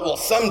someone thought, well,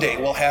 someday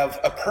we'll have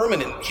a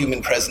permanent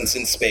human presence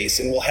in space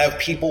and we'll have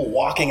people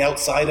walking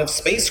outside of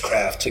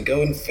spacecraft to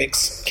go and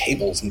fix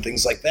cables and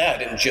things like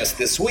that. And just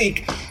this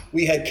week,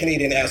 we had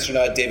Canadian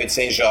astronaut David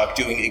Saint-Jacques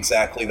doing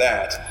exactly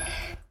that.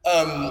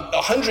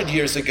 100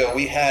 years ago,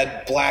 we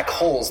had black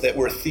holes that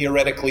were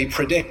theoretically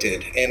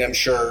predicted. And I'm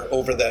sure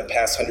over the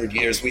past 100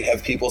 years, we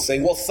have people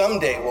saying, well,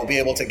 someday we'll be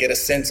able to get a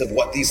sense of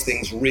what these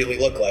things really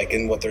look like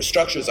and what their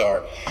structures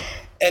are.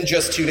 And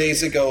just 2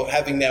 days ago,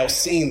 having now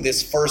seen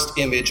this first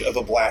image of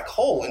a black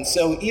hole. And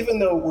so even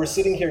though we're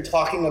sitting here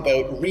talking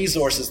about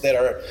resources that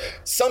are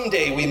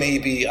someday we may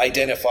be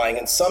identifying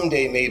and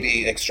someday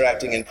maybe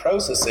extracting and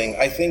processing,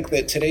 I think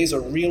that today's a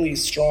really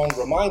strong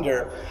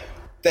reminder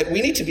that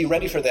we need to be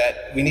ready for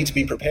that, we need to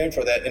be prepared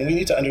for that, and we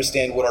need to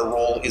understand what our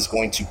role is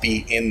going to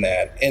be in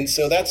that. And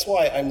so that's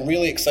why I'm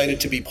really excited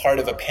to be part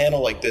of a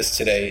panel like this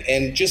today.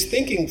 And just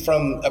thinking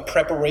from a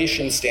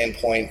preparation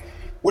standpoint,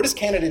 where does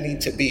Canada need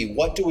to be?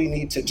 What do we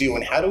need to do?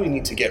 And how do we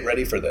need to get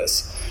ready for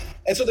this?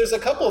 And so there's a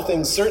couple of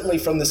things, certainly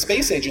from the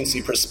space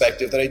agency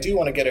perspective, that I do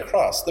want to get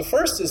across. The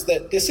first is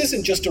that this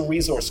isn't just a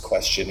resource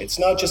question. It's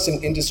not just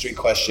an industry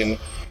question.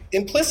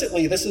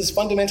 Implicitly, this is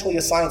fundamentally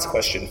a science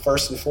question,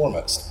 first and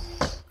foremost.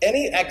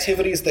 Any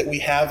activities that we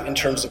have in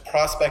terms of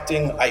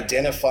prospecting,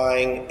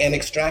 identifying, and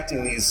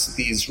extracting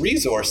these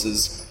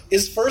resources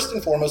is first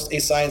and foremost a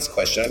science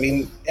question. I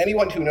mean,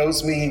 anyone who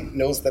knows me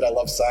knows that I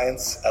love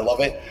science. I love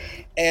it.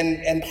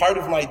 And part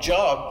of my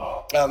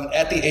job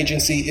at the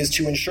agency is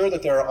to ensure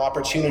that there are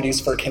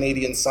opportunities for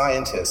Canadian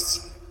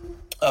scientists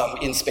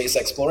in space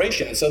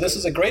exploration. And so this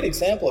is a great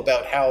example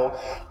about how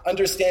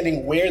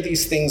understanding where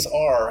these things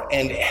are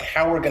and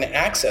how we're going to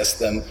access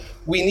them,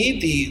 we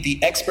need the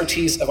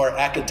expertise of our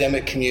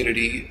academic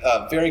community,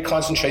 very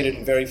concentrated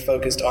and very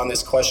focused on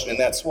this question. And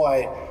that's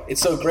why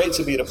it's so great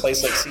to be at a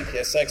place like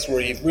CPSX, where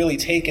you've really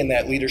taken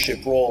that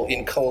leadership role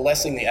in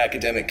coalescing the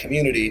academic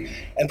community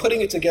and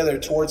putting it together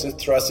towards a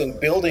thrust and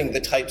building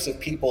the types of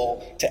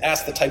people to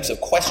ask the types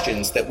of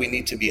questions that we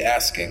need to be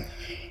asking.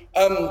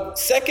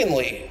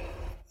 Secondly,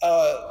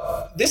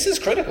 this is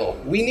critical.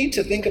 We need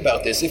to think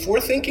about this. If we're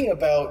thinking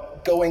about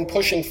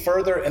pushing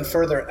further and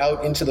further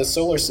out into the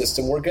solar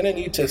system, we're going to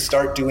need to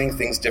start doing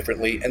things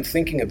differently and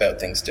thinking about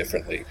things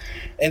differently.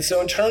 And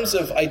so in terms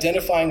of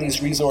identifying these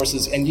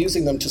resources and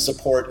using them to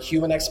support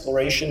human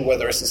exploration,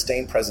 whether a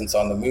sustained presence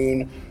on the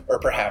moon or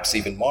perhaps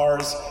even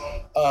Mars,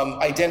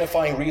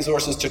 identifying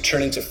resources to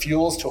turn into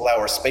fuels to allow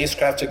our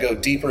spacecraft to go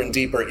deeper and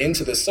deeper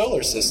into the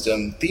solar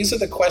system, these are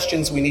the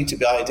questions we need to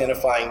be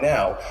identifying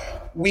now.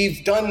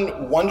 We've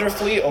done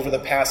wonderfully over the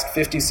past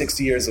 50,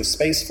 60 years of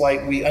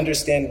spaceflight. We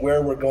understand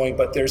where we're going,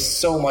 but there's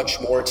so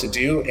much more to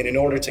do. And in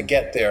order to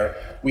get there,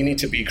 we need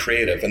to be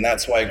creative. And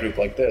that's why a group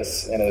like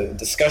this and a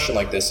discussion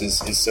like this is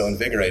so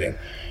invigorating.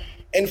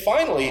 And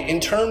finally, in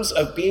terms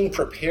of being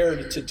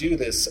prepared to do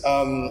this,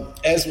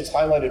 as was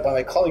highlighted by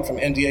my colleague from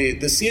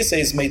NDA, the CSA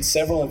has made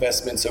several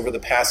investments over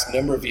the past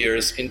number of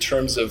years in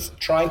terms of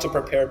trying to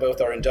prepare both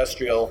our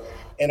industrial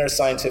and our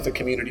scientific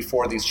community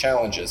for these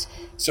challenges.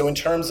 So in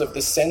terms of the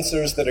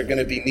sensors that are going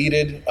to be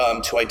needed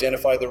to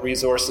identify the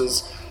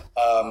resources,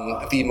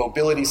 the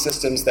mobility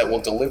systems that will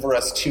deliver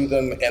us to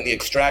them, and the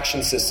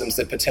extraction systems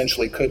that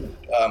potentially could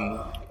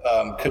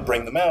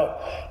bring them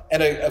out,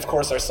 and of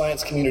course our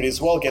science community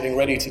as well, getting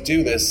ready to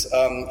do this.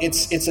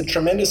 It's a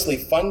tremendously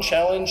fun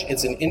challenge.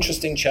 It's an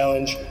interesting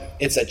challenge.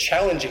 It's a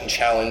challenging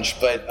challenge,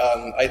 but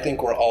I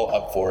think we're all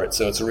up for it.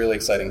 So it's a really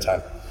exciting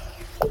time.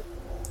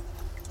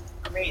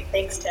 Great,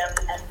 thanks, Tim.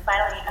 And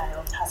finally, I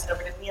will pass it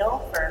over to Neil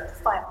for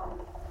final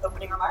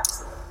opening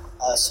remarks.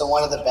 So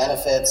one of the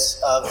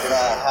benefits of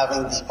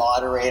having the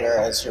moderator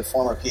as your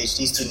former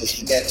PhD student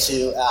is you get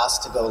to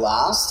ask to go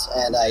last,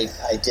 and I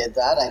did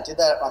that. I did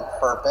that on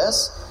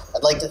purpose.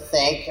 I'd like to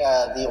thank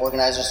the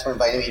organizers for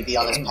inviting me to be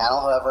on this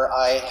panel. However,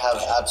 I have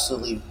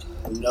absolutely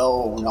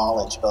no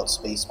knowledge about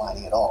space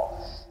mining at all.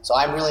 So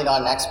I'm really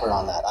not an expert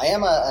on that. I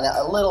am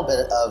a little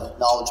bit of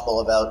knowledgeable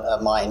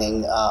about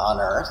mining on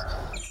Earth.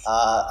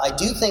 I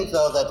do think,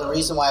 though, that the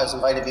reason why I was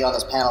invited to be on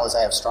this panel is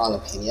I have strong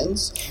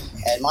opinions,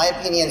 and my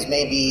opinions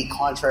may be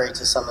contrary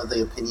to some of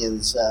the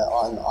opinions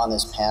on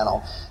this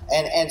panel.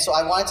 And so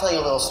I want to tell you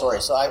a little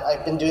story. So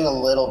I've been doing a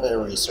little bit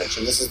of research,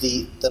 and this is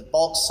the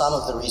bulk sum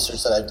of the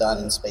research that I've done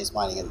in space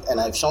mining.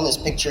 And I've shown this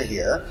picture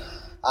here.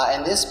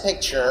 And this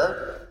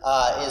picture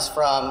is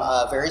from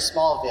a very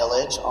small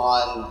village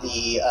on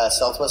the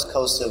southwest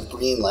coast of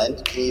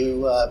Greenland. Can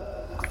you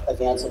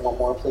advance it one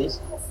more, please?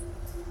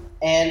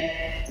 And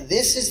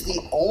this is the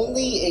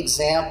only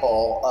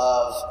example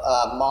of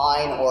a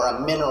mine or a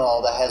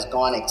mineral that has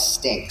gone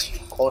extinct,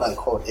 quote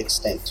unquote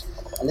extinct.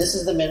 And this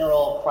is the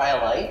mineral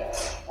cryolite.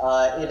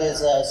 It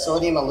is a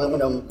sodium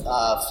aluminum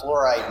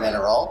fluoride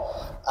mineral.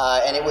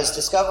 And it was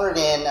discovered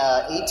in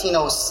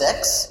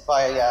 1806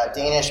 by a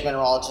Danish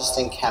mineralogist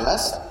and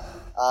chemist.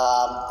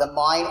 The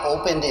mine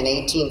opened in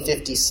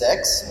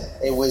 1856.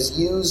 It was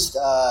used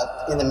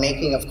in the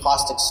making of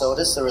caustic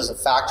soda. So there was a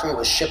factory. It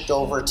was shipped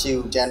over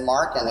to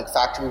Denmark, and the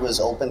factory was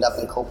opened up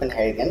in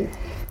Copenhagen.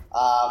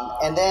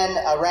 And then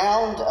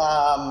around,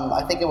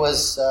 I think it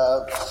was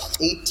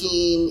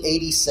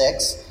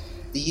 1886,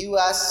 the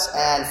U.S.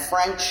 and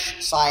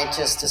French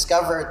scientists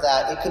discovered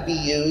that it could be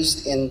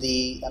used in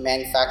the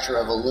manufacture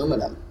of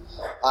aluminum.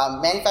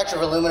 Manufacture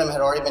of aluminum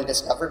had already been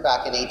discovered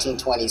back in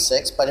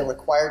 1826, but it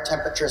required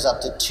temperatures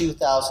up to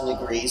 2,000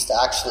 degrees to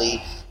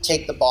actually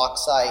take the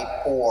bauxite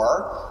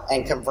ore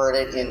and convert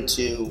it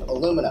into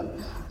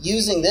aluminum.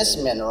 Using this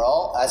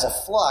mineral as a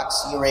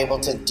flux, you were able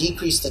to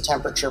decrease the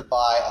temperature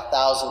by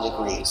 1,000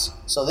 degrees.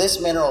 So this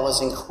mineral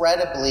was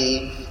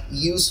incredibly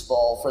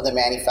useful for the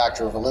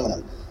manufacture of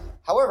aluminum.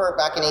 However,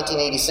 back in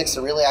 1886,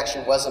 there really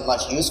actually wasn't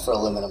much use for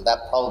aluminum. That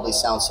probably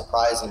sounds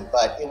surprising,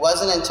 but it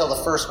wasn't until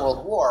the First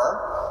World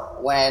War,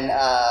 when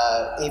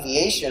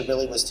aviation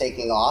really was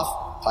taking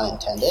off, pun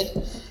intended,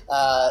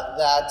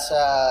 that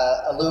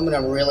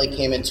aluminum really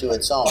came into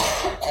its own.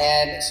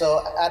 And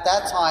so at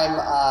that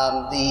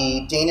time,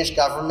 the Danish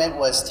government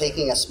was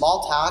taking a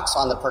small tax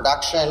on the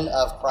production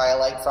of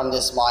cryolite from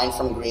this mine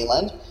from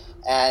Greenland.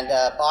 And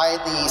by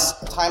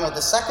the time of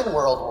the Second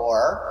World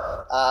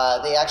War,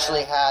 they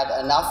actually had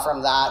enough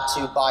from that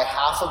to buy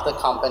half of the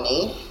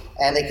company.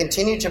 And they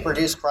continued to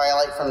produce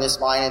cryolite from this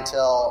mine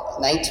until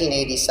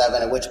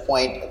 1987, at which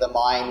point the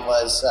mine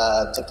was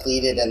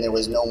depleted and there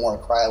was no more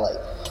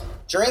cryolite.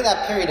 During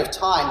that period of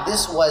time,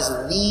 this was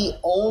the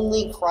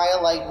only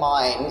cryolite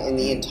mine in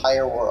the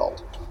entire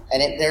world.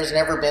 And there's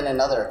never been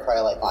another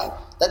cryolite mine.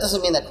 That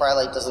doesn't mean that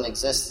cryolite doesn't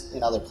exist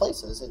in other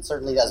places. It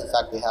certainly does. In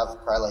fact, we have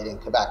cryolite in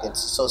Quebec.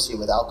 It's associated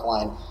with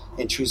alkaline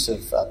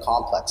intrusive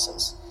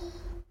complexes.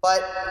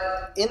 But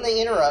in the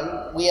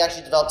interim, we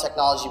actually developed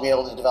technology to be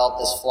able to develop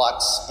this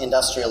flux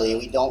industrially.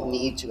 We don't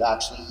need to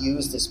actually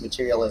use this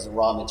material as a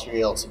raw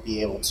material to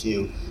be able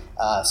to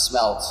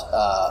smelt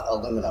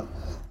aluminum.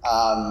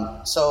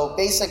 So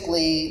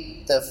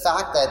basically, the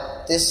fact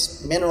that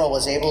this mineral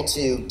was able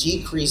to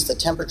decrease the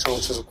temperature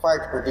which was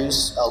required to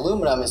produce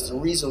aluminum is the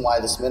reason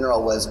why this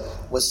mineral was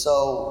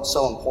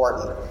so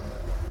important.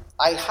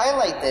 I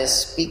highlight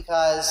this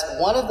because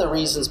one of the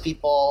reasons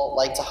people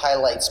like to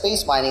highlight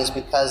space mining is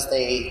because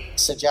they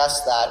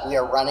suggest that we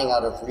are running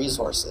out of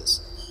resources.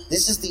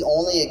 This is the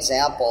only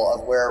example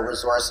of where a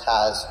resource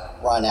has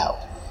run out.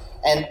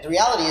 And the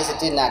reality is it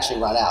didn't actually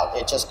run out.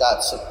 It just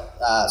got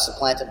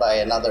supplanted by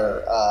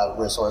another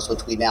resource,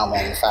 which we now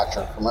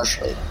manufacture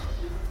commercially.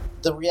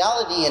 The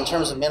reality in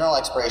terms of mineral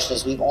exploration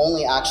is we've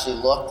only actually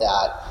looked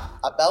at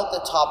about the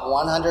top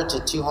 100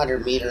 to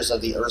 200 meters of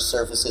the Earth's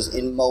surfaces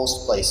in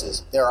most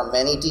places. There are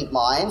many deep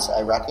mines,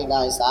 I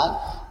recognize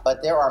that,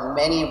 but there are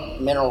many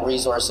mineral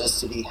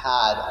resources to be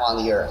had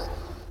on the Earth.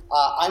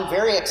 I'm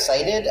very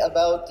excited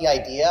about the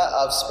idea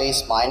of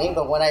space mining,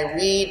 but when I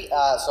read,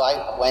 so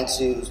I went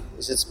to,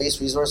 is it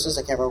Space Resources?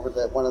 I can't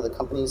remember one of the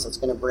companies that's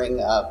going to bring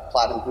a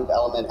platinum group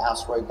element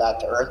asteroid back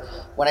to Earth.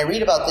 When I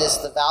read about this,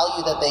 the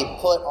value that they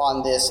put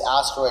on this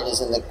asteroid is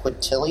in the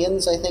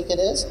quintillions, I think it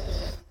is.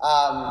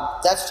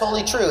 That's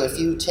totally true if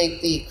you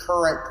take the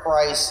current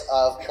price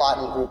of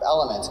platinum group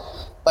elements.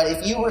 But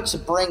if you were to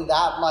bring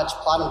that much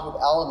platinum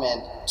group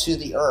element to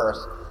the Earth,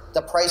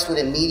 the price would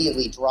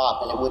immediately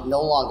drop and it would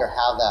no longer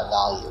have that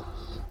value.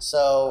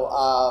 So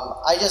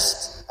I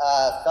just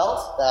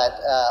felt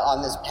that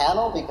on this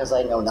panel, because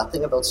I know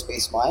nothing about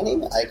space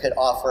mining, I could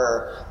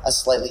offer a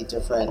slightly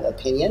different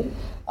opinion.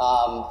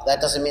 That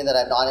doesn't mean that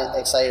I'm not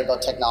excited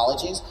about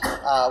technologies.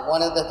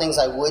 One of the things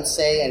I would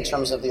say in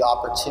terms of the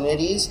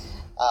opportunities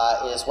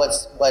is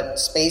what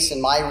space in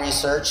my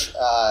research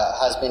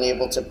has been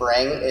able to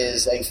bring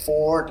is a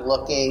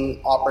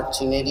forward-looking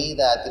opportunity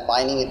that the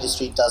mining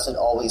industry doesn't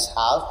always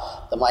have.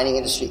 The mining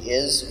industry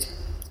is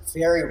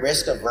very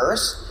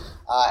risk-averse,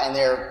 and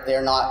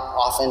they're not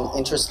often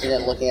interested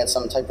in looking at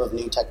some type of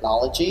new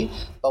technology.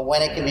 But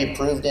when it can be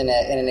proved in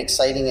an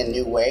exciting and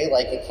new way,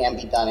 like it can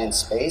be done in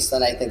space,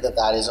 then I think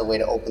that is a way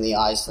to open the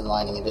eyes to the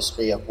mining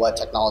industry of what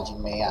technology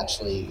may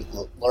actually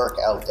lurk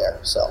out there.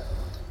 So,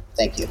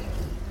 thank you.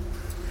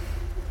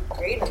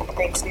 Great.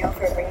 Thanks, Neil,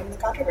 for bringing the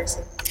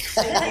controversy.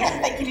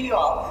 Thank you to you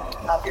all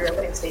for your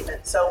opening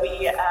statement. So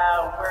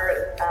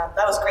that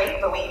was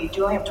great, but we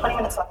do only have 20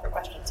 minutes left for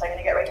questions, so I'm going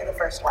to get right to the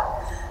first one.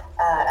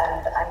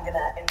 And I'm going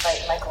to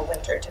invite Michael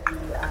Winter to be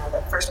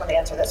the first one to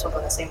answer this. We'll go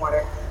in the same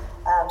order.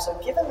 So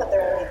given that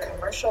there will be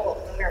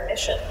commercial lunar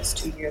missions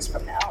 2 years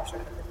from now,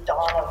 sort of at the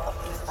dawn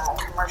of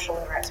commercial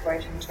lunar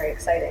exploration, is very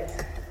exciting.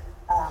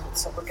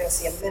 So we're going to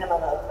see a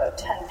minimum of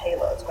 10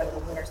 payloads going to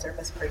the lunar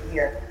surface per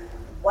year.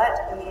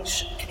 What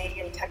niche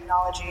Canadian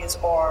technologies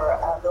or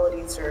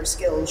abilities or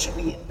skills should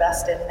we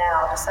invest in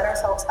now to set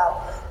ourselves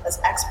up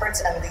as experts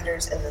and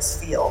leaders in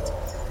this field?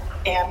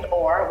 And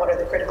or what are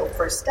the critical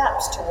first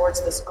steps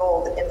towards this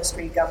goal that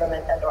industry,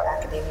 government, and or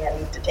academia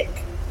need to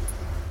take?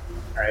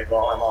 All right,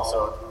 well, I'm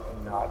also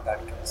not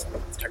that concerned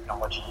with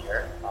technology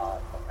here.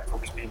 My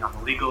focus being on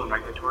the legal and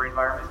regulatory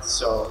environment.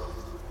 So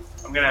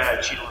I'm going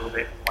to cheat a little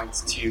bit,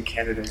 points to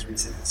Canada's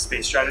recent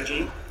space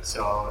strategy.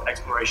 So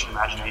exploration,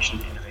 imagination,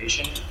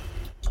 innovation.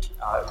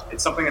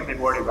 It's something that they've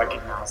already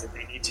recognized that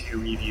they need to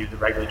review the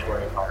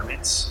regulatory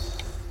environments,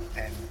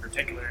 and in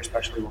particular,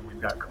 especially when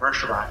we've got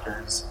commercial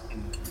actors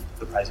in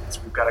the presence,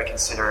 we've got to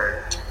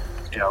consider,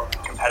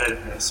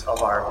 competitiveness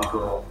of our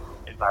legal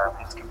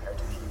environments compared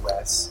to the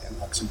U.S. and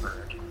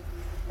Luxembourg.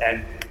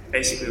 And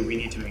basically, we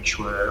need to make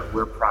sure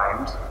we're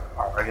primed.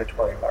 Our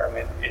regulatory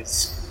environment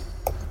is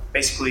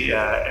basically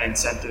an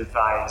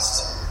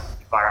incentivized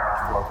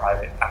environment for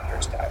private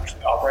actors to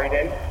actually operate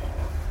in.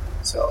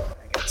 So I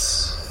think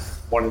it's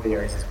one of the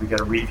areas is we got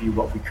to review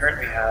what we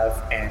currently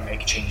have and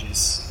make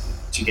changes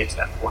to get to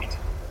that point.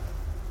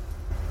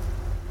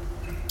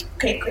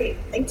 Okay, great.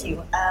 Thank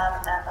you.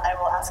 And I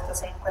will ask the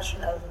same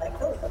question of Mike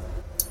Williams.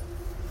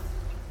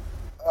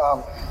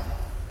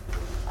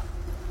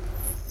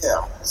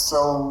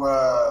 So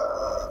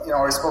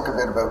I spoke a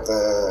bit about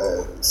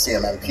the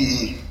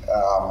CMMP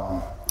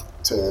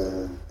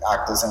to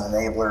act as an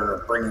enabler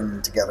of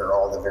bringing together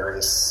all the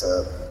various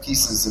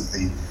pieces of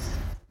the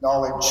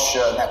knowledge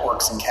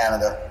networks in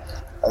Canada.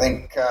 I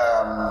think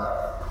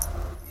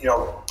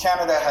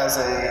Canada has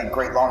a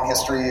great long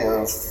history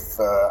of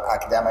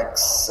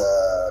academics,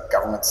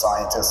 government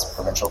scientists,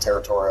 provincial,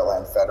 territorial,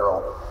 and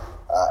federal,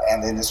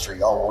 and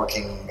industry all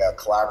working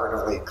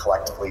collaboratively,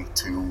 collectively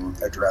to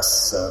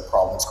address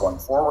problems going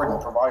forward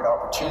and provide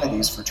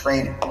opportunities for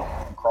training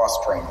and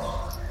cross-training.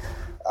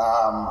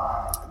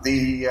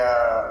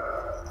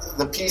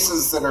 The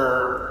pieces that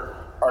are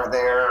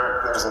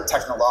there's a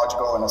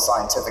technological and a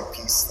scientific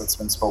piece that's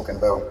been spoken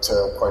about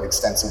quite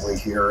extensively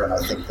here, and I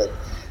think that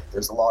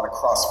there's a lot of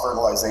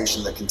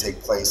cross-fertilization that can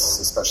take place,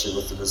 especially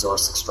with the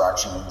resource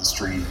extraction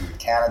industry in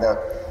Canada,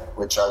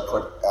 which I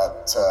put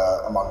at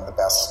among the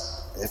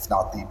best, if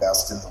not the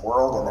best in the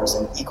world, and there's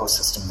an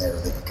ecosystem there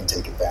that you can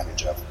take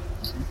advantage of.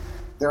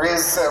 There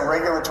is a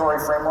regulatory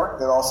framework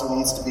that also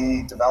needs to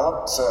be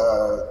developed.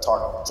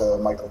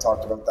 Michael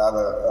talked about that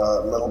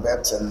a little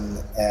bit,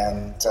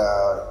 and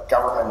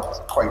government,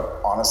 quite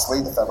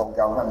honestly, the federal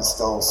government is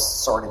still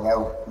sorting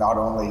out not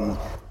only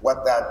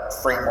what that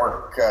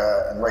framework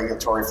and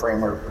regulatory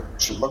framework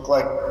should look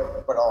like,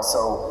 but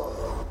also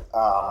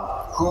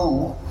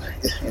who,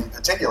 in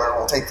particular,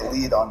 will take the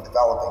lead on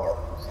developing it.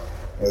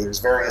 There's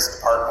various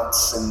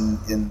departments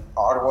in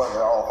Ottawa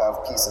that all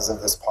have pieces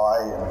of this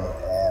pie,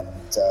 and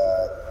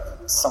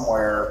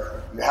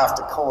somewhere you have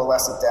to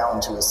coalesce it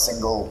down to a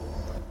single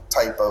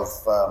type of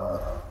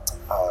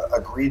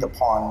agreed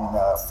upon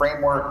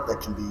framework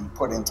that can be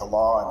put into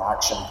law and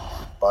action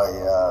by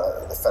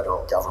the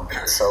federal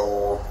government.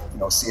 So,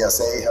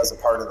 CSA has a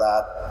part of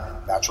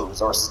that, Natural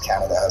Resources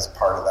Canada has a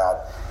part of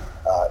that,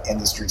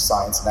 industry,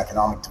 science, and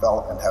economic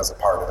development has a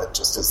part of it,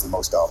 just as the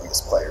most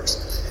obvious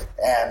players.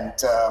 And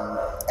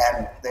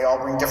they all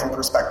bring different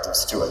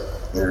perspectives to it.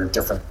 There are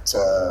different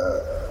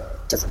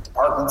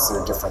departments, there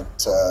are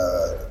different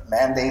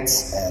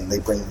mandates, and they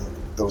bring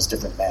those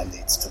different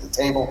mandates to the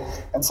table.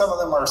 And some of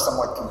them are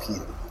somewhat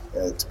competing,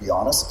 to be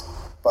honest.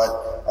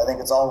 But I think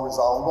it's all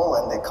resolvable,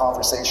 and the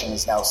conversation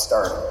is now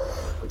starting,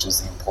 which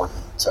is the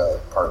important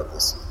part of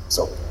this.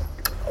 So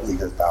I'll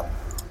leave it at that.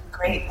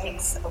 Great,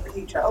 thanks. Over to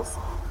you, Charles.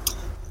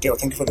 Yeah, well,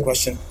 thank you for the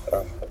question.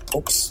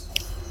 Oops,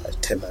 I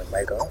turned my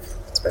mic off.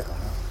 It's back on.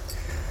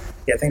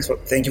 Yeah,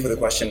 thank you for the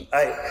question.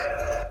 I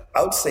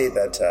would say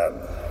that,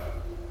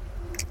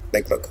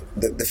 look,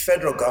 the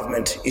federal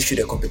government issued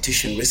a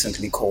competition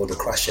recently called the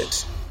Crush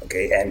It,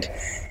 okay,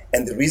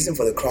 and the reason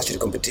for the Crush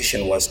It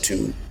competition was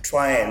to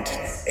try and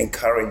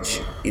encourage,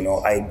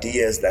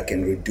 ideas that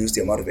can reduce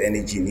the amount of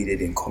energy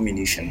needed in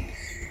comminution.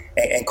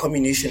 And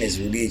comminution is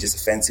really just a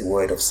fancy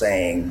word of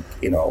saying,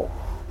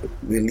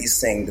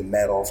 releasing the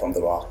metal from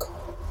the rock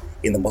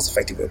in the most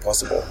effective way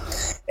possible.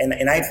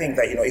 And I think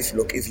that,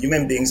 if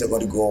human beings are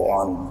going to go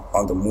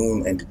on the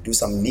moon and do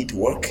some neat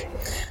work,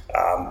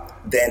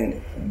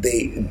 then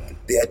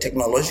there are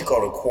technological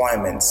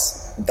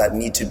requirements that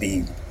need to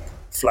be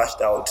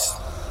flushed out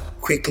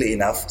quickly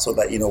enough so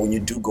that, when you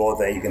do go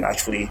there, you can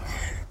actually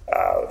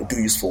do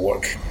useful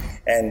work.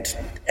 And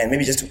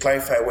maybe just to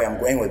clarify where I'm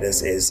going with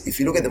this is, if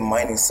you look at the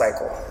mining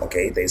cycle,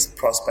 okay, there's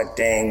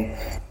prospecting,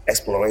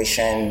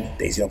 exploration,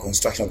 there's,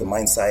 construction of the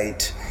mine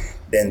site,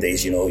 then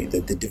there's,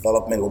 the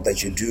development work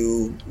that you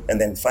do, and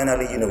then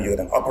finally, you got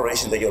an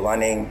operation that you're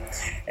running,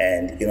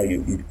 and,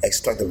 you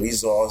extract the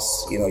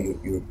resource,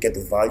 you get the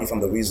value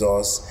from the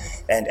resource,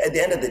 and at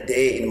the end of the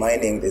day in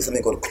mining, there's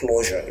something called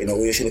closure, we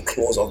usually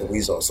close off the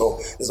resource. So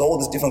there's all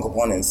these different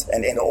components,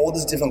 and all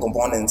these different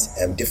components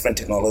have different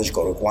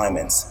technological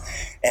requirements.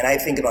 And I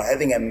think,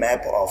 having a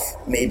map of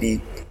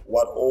maybe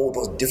what all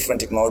those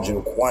different technology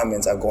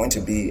requirements are going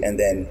to be, and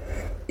then,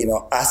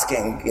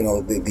 asking,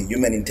 the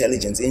human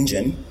intelligence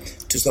engine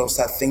to sort of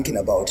start thinking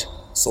about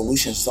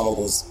solutions to some of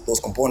those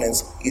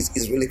components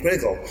is really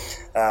critical,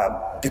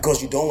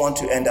 because you don't want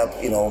to end up,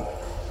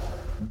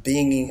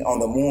 being on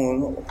the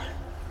moon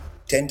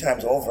 10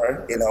 times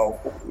over,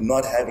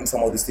 not having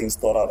some of these things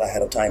thought out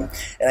ahead of time.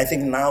 And I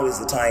think now is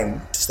the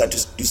time to start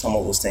to do some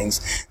of those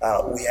things.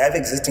 We have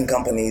existing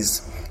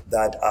companies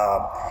that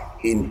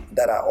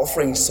are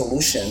offering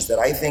solutions that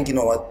I think,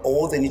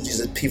 all they need to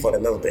do is pivot a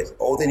little bit.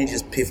 All they need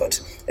to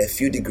pivot a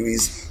few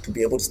degrees to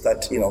be able to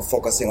start,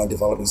 focusing on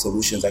developing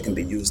solutions that can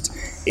be used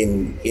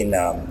on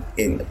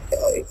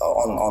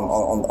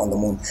the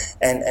moon.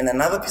 And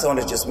another piece I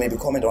want to just maybe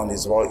comment on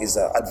as well is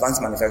advanced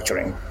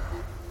manufacturing.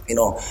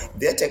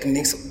 There are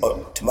techniques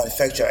to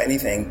manufacture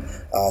anything,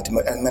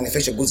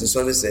 manufacture goods and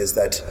services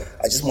that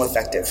are just more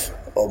effective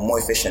or more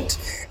efficient.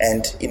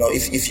 And,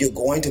 if you're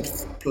going to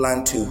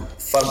plan to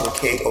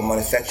fabricate or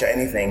manufacture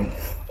anything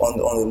on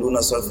the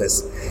lunar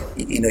surface,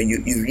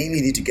 you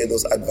really need to get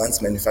those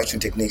advanced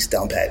manufacturing techniques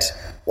down pat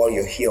while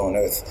you're here on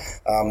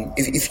Earth.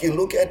 If you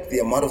look at the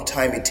amount of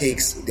time it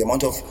takes, the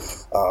amount of,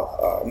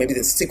 maybe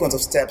the sequence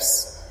of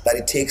steps that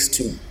it takes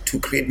to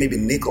create maybe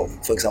nickel,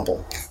 for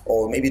example,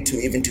 or maybe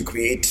to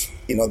create,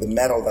 the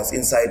metal that's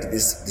inside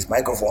this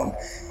microphone,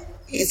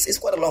 it's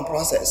quite a long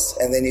process.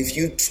 And then if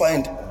you try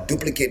and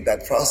duplicate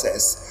that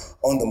process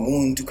on the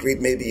moon to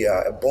create maybe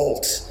a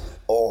bolt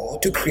or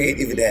to create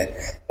even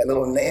a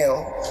little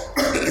nail.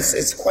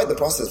 It's quite the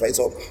process, right?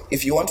 So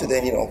if you want to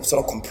then,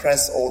 sort of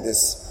compress all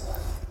this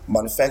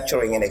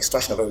manufacturing and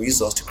extraction of a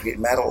resource to create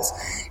metals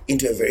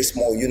into a very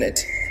small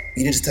unit,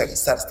 you need to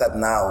start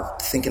now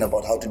thinking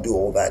about how to do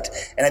all that.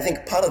 And I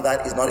think part of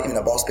that is not even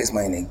about space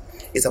mining.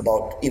 It's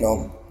about,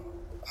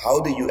 how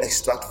do you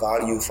extract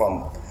value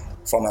from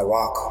a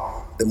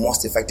rock the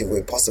most effective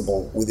way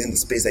possible within the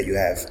space that you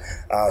have.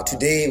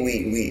 Today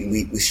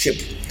we ship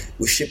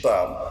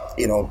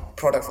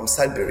product from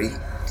Sudbury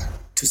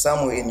to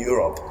somewhere in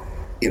Europe,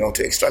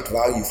 to extract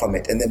value from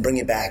it and then bring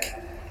it back,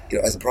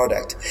 as a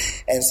product.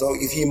 And so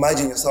if you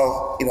imagine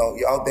yourself,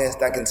 you're out there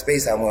stuck in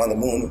space somewhere on the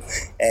moon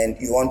and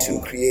you want to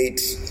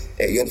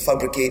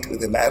fabricate with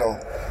the metal,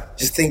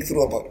 just think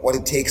through about what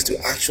it takes to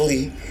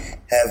actually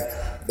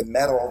have the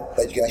metal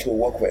that you can actually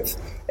work with.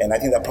 And I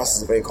think that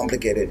process is very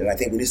complicated, and I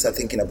think we need to start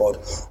thinking about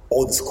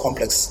all these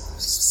complex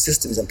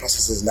systems and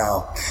processes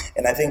now.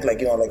 And I think,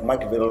 like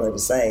Mike Villeneuve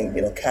was saying,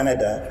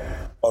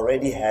 Canada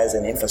already has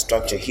an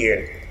infrastructure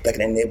here that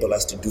can enable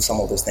us to do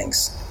some of those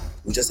things.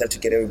 We just have to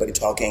get everybody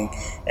talking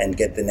and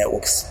get the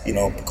networks,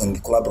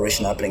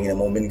 collaboration happening in a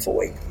more meaningful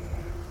way.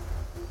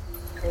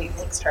 Great,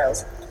 thanks,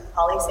 Charles.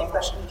 Holly, same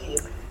question to you.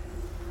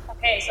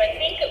 Okay, so I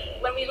think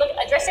when we look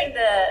addressing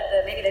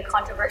maybe the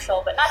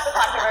controversial, but not so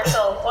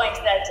controversial point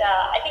that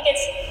I think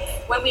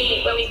it's when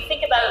we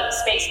think about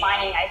space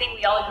mining, I think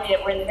we all agree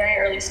that we're in the very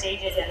early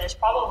stages, and there's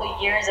probably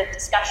years of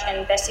discussion and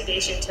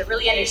investigation to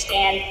really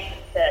understand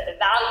the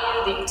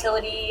value, the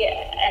utility,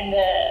 and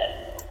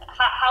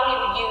how we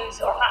would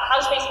use or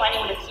how space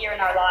mining would appear in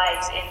our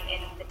lives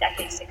in the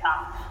decades to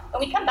come.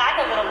 When we come back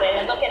a little bit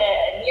and look at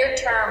a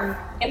near-term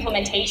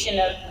implementation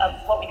of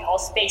what we call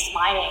space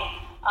mining,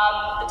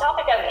 the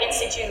topic of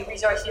in-situ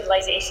resource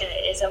utilization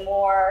is a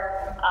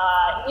more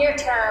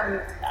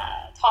near-term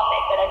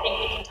topic that I think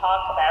we can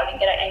talk about and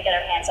get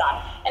our hands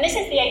on. And this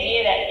is the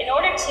idea that in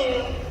order to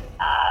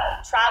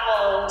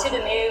travel to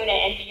the moon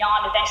and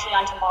beyond, eventually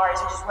onto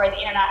Mars, which is where the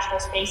international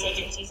space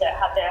agencies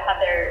have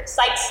their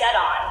sights set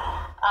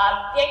on,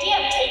 the idea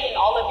of taking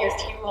all of your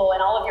fuel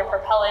and all of your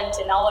propellant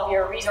and all of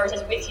your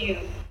resources with you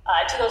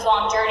to those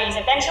long journeys,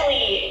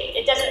 eventually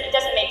it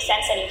doesn't make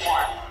sense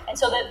anymore. And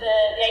so the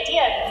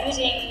idea of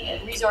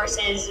using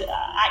resources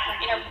at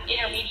your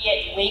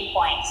intermediate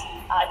waypoints,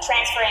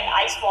 transferring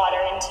ice water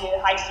into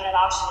hydrogen and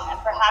oxygen, and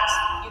perhaps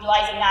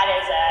utilizing that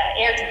as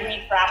air to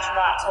breathe for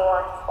astronauts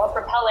or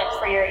propellant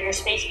for your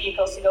space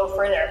vehicles to go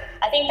further.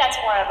 I think that's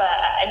more of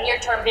a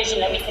near-term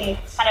vision that we can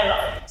kind of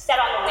set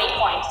on the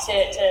waypoint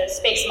to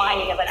space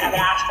mining of an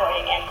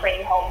asteroid and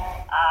bringing home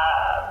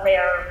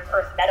rare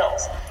earth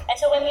metals. And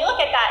so when we look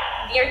at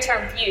that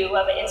near-term view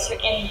of in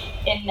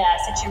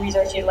situ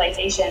resource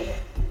utilization,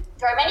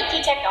 there are many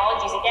key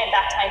technologies, again,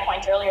 back to my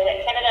point earlier,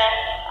 that Canada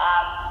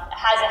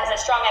has a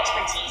strong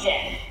expertise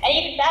in. And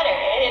even better,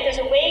 if there's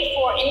a way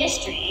for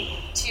industry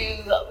to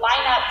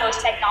line up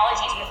those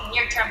technologies with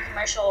near-term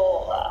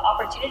commercial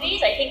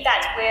opportunities, I think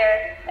that's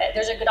where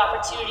there's a good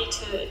opportunity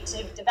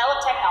to develop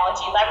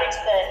technology, leverage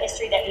the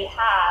history that we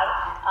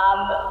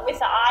have,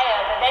 with the eye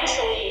of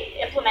eventually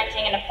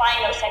implementing and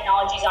applying those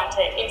technologies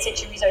onto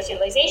in-situ resource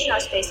utilization or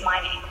space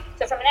mining.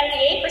 So from an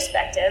MDA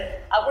perspective,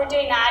 we're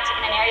doing that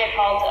in an area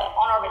called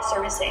on-orbit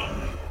servicing.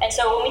 And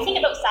so when we think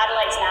about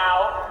satellites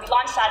now, we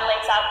launch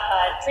satellites up,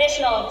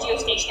 traditional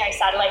geostationary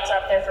satellites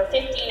are up there for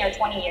 15 or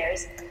 20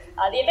 years.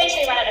 They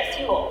eventually run out of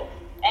fuel.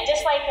 And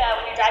just like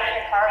when you're driving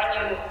your car and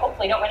you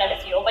hopefully don't run out of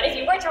fuel, but if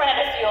you were to run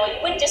out of fuel,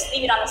 you wouldn't just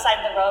leave it on the side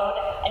of the road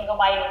and go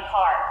buy a new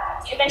car.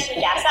 You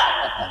eventually gas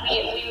up. We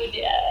would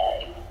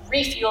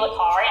refuel the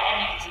car,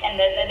 and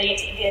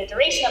the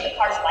duration of the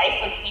car's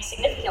life would be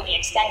significantly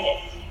extended.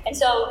 And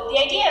so the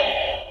idea of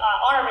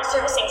on-orbit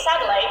servicing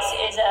satellites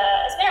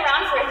has been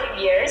around for a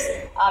few years,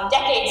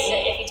 decades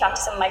if you talk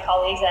to some of my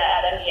colleagues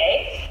at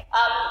MBA.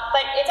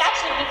 But it's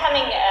actually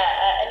becoming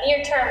a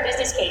near-term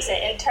business case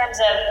in terms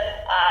of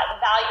the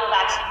value of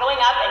actually going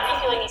up and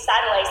refueling these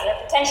satellites that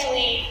are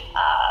potentially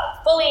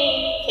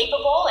fully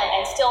capable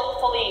and still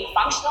fully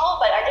functional,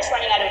 but are just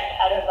running out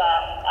of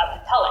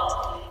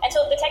propellant. And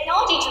so the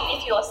technology to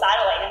refuel a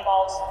satellite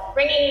involves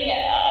bringing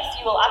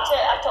fuel up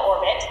to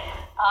orbit,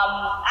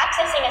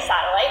 accessing a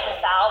satellite with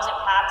valves and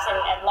caps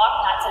and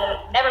lock nuts that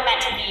have never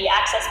meant to be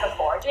accessed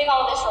before, doing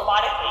all of this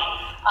robotically,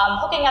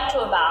 hooking up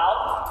to a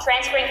valve,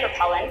 transferring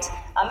propellant,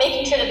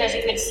 making sure that there's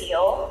a good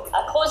seal,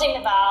 closing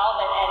the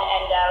valve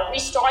and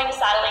restoring the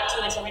satellite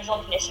to its original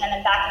condition, and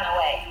then backing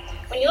away.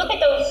 When you look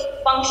at those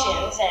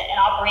functions and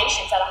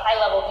operations at a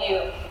high-level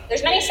view,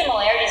 there's many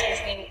similarities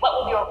between what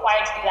would be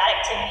required to do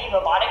that activity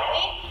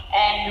robotically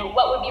and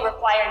what would be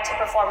required to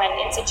perform an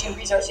in-situ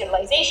resource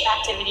utilization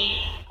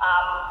activity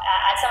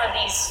at some of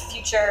these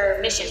future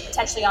missions,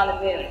 potentially on the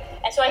moon.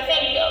 And so I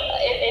think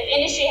if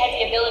industry has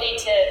the ability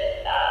to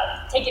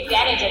take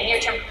advantage of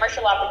near-term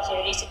commercial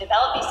opportunities to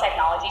develop these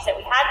technologies that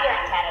we have here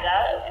in Canada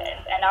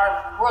and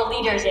are world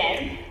leaders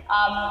in,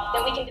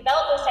 then we can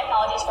develop those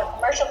technologies for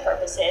commercial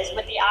purposes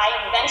with the eye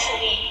of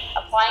eventually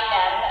applying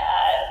them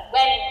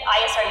when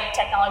ISRU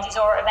technologies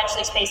or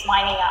eventually space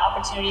mining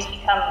opportunities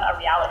become a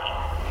reality.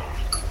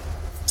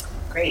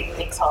 Great,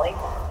 thanks, Holly.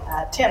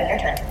 Tim, your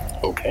turn.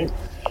 Okay.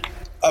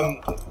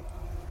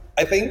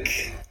 I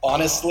think,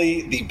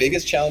 honestly, the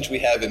biggest challenge we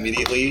have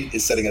immediately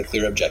is setting a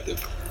clear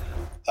objective.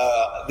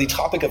 The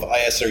topic of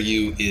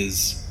ISRU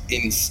is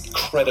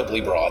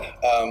incredibly broad.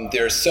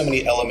 There are so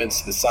many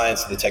elements to the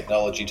science, to the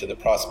technology, to the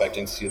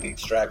prospecting, to the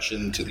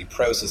extraction, to the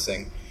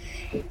processing.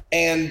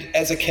 And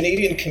as a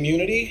Canadian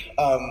community,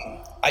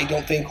 I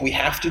don't think we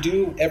have to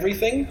do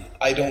everything.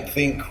 I don't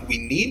think we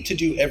need to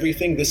do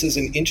everything. This is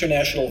an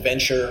international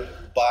venture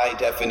by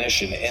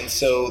definition. And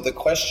so the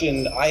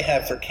question I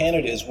have for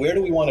Canada is, where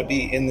do we want to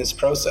be in this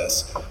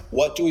process?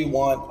 What do we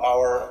want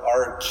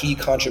our key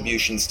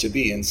contributions to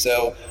be? And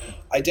so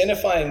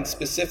identifying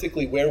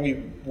specifically where we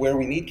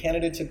need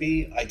Canada to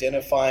be,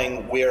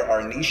 identifying where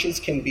our niches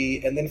can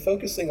be, and then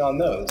focusing on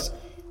those.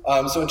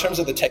 So in terms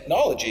of the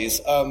technologies,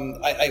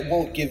 I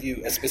won't give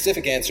you a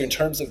specific answer in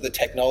terms of the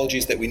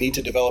technologies that we need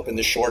to develop in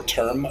the short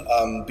term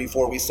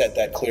before we set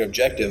that clear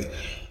objective.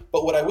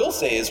 But what I will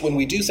say is when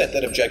we do set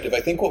that objective, I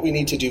think what we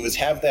need to do is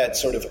have that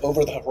sort of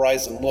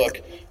over-the-horizon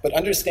look, but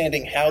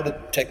understanding how the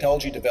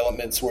technology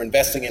developments we're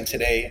investing in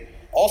today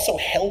also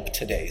help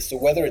today. So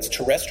whether it's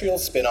terrestrial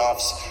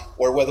spin-offs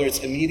or whether it's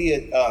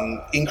immediate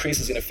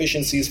increases in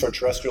efficiencies for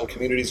terrestrial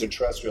communities or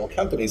terrestrial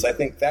companies, I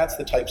think that's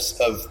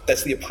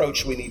the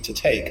approach we need to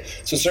take.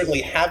 So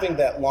certainly having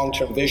that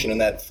long-term vision and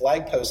that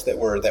flag post that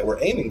we're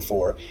aiming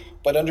for,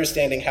 but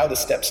understanding how the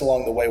steps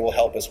along the way will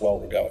help us while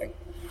we're going.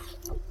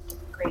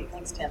 Great,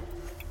 thanks, Tim.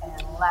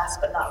 And last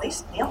but not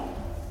least, Neil.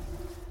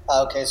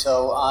 Okay,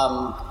 so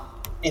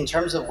in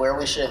terms of where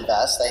we should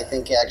invest, I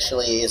think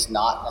actually is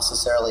not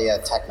necessarily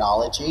a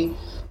technology,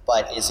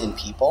 but is in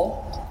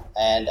people.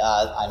 And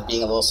I'm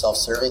being a little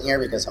self-serving here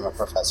because I'm a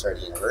professor at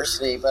a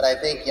university, but I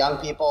think young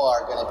people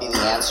are going to be the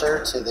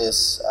answer to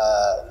this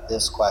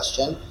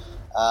question.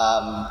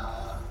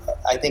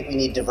 I think we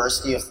need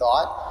diversity of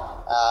thought.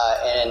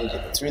 And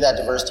through that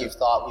diversity of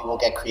thought, we will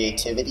get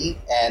creativity,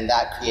 and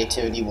that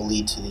creativity will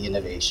lead to the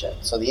innovation.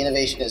 So the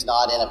innovation is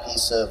not in a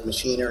piece of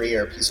machinery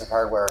or a piece of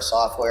hardware or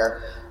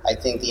software. I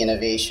think the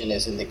innovation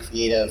is in the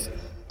creative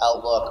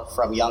outlook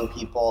from young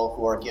people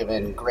who are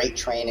given great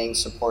training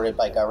supported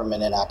by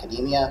government and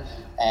academia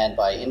and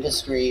by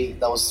industry.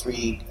 Those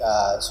three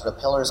sort of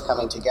pillars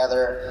coming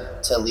together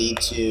to lead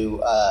to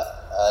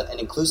an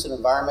inclusive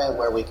environment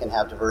where we can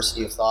have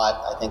diversity of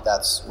thought. I think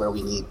that's where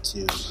we need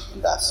to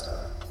invest.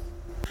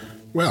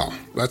 Well,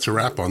 that's a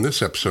wrap on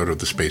this episode of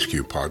the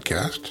SpaceQ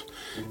podcast.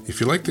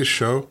 If you like this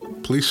show,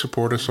 please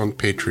support us on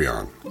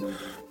Patreon.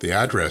 The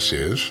address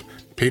is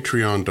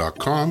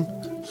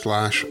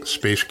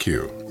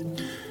patreon.com/SpaceQ.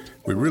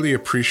 We really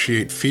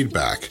appreciate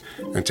feedback,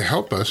 and to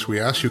help us, we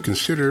ask you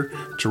consider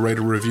to write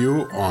a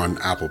review on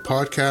Apple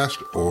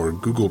Podcast or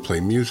Google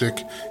Play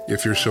Music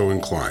if you're so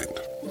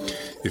inclined.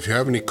 If you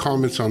have any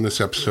comments on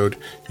this episode,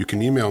 you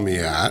can email me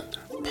at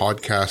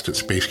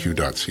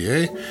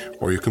podcast@spaceq.ca,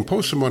 or you can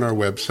post them on our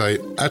website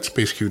at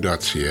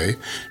spaceq.ca,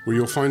 where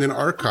you'll find an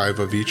archive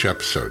of each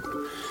episode.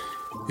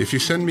 If you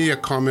send me a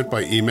comment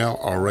by email,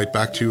 I'll write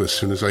back to you as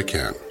soon as I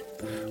can.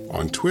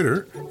 On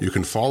Twitter, you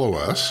can follow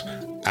us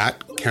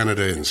at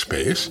Canada in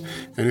Space,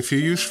 and if you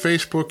use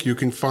Facebook, you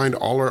can find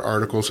all our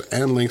articles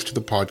and links to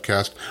the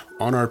podcast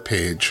on our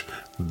page,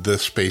 The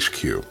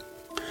SpaceQ.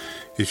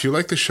 If you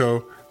like the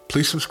show,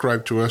 please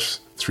subscribe to us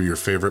through your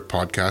favorite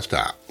podcast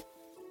app.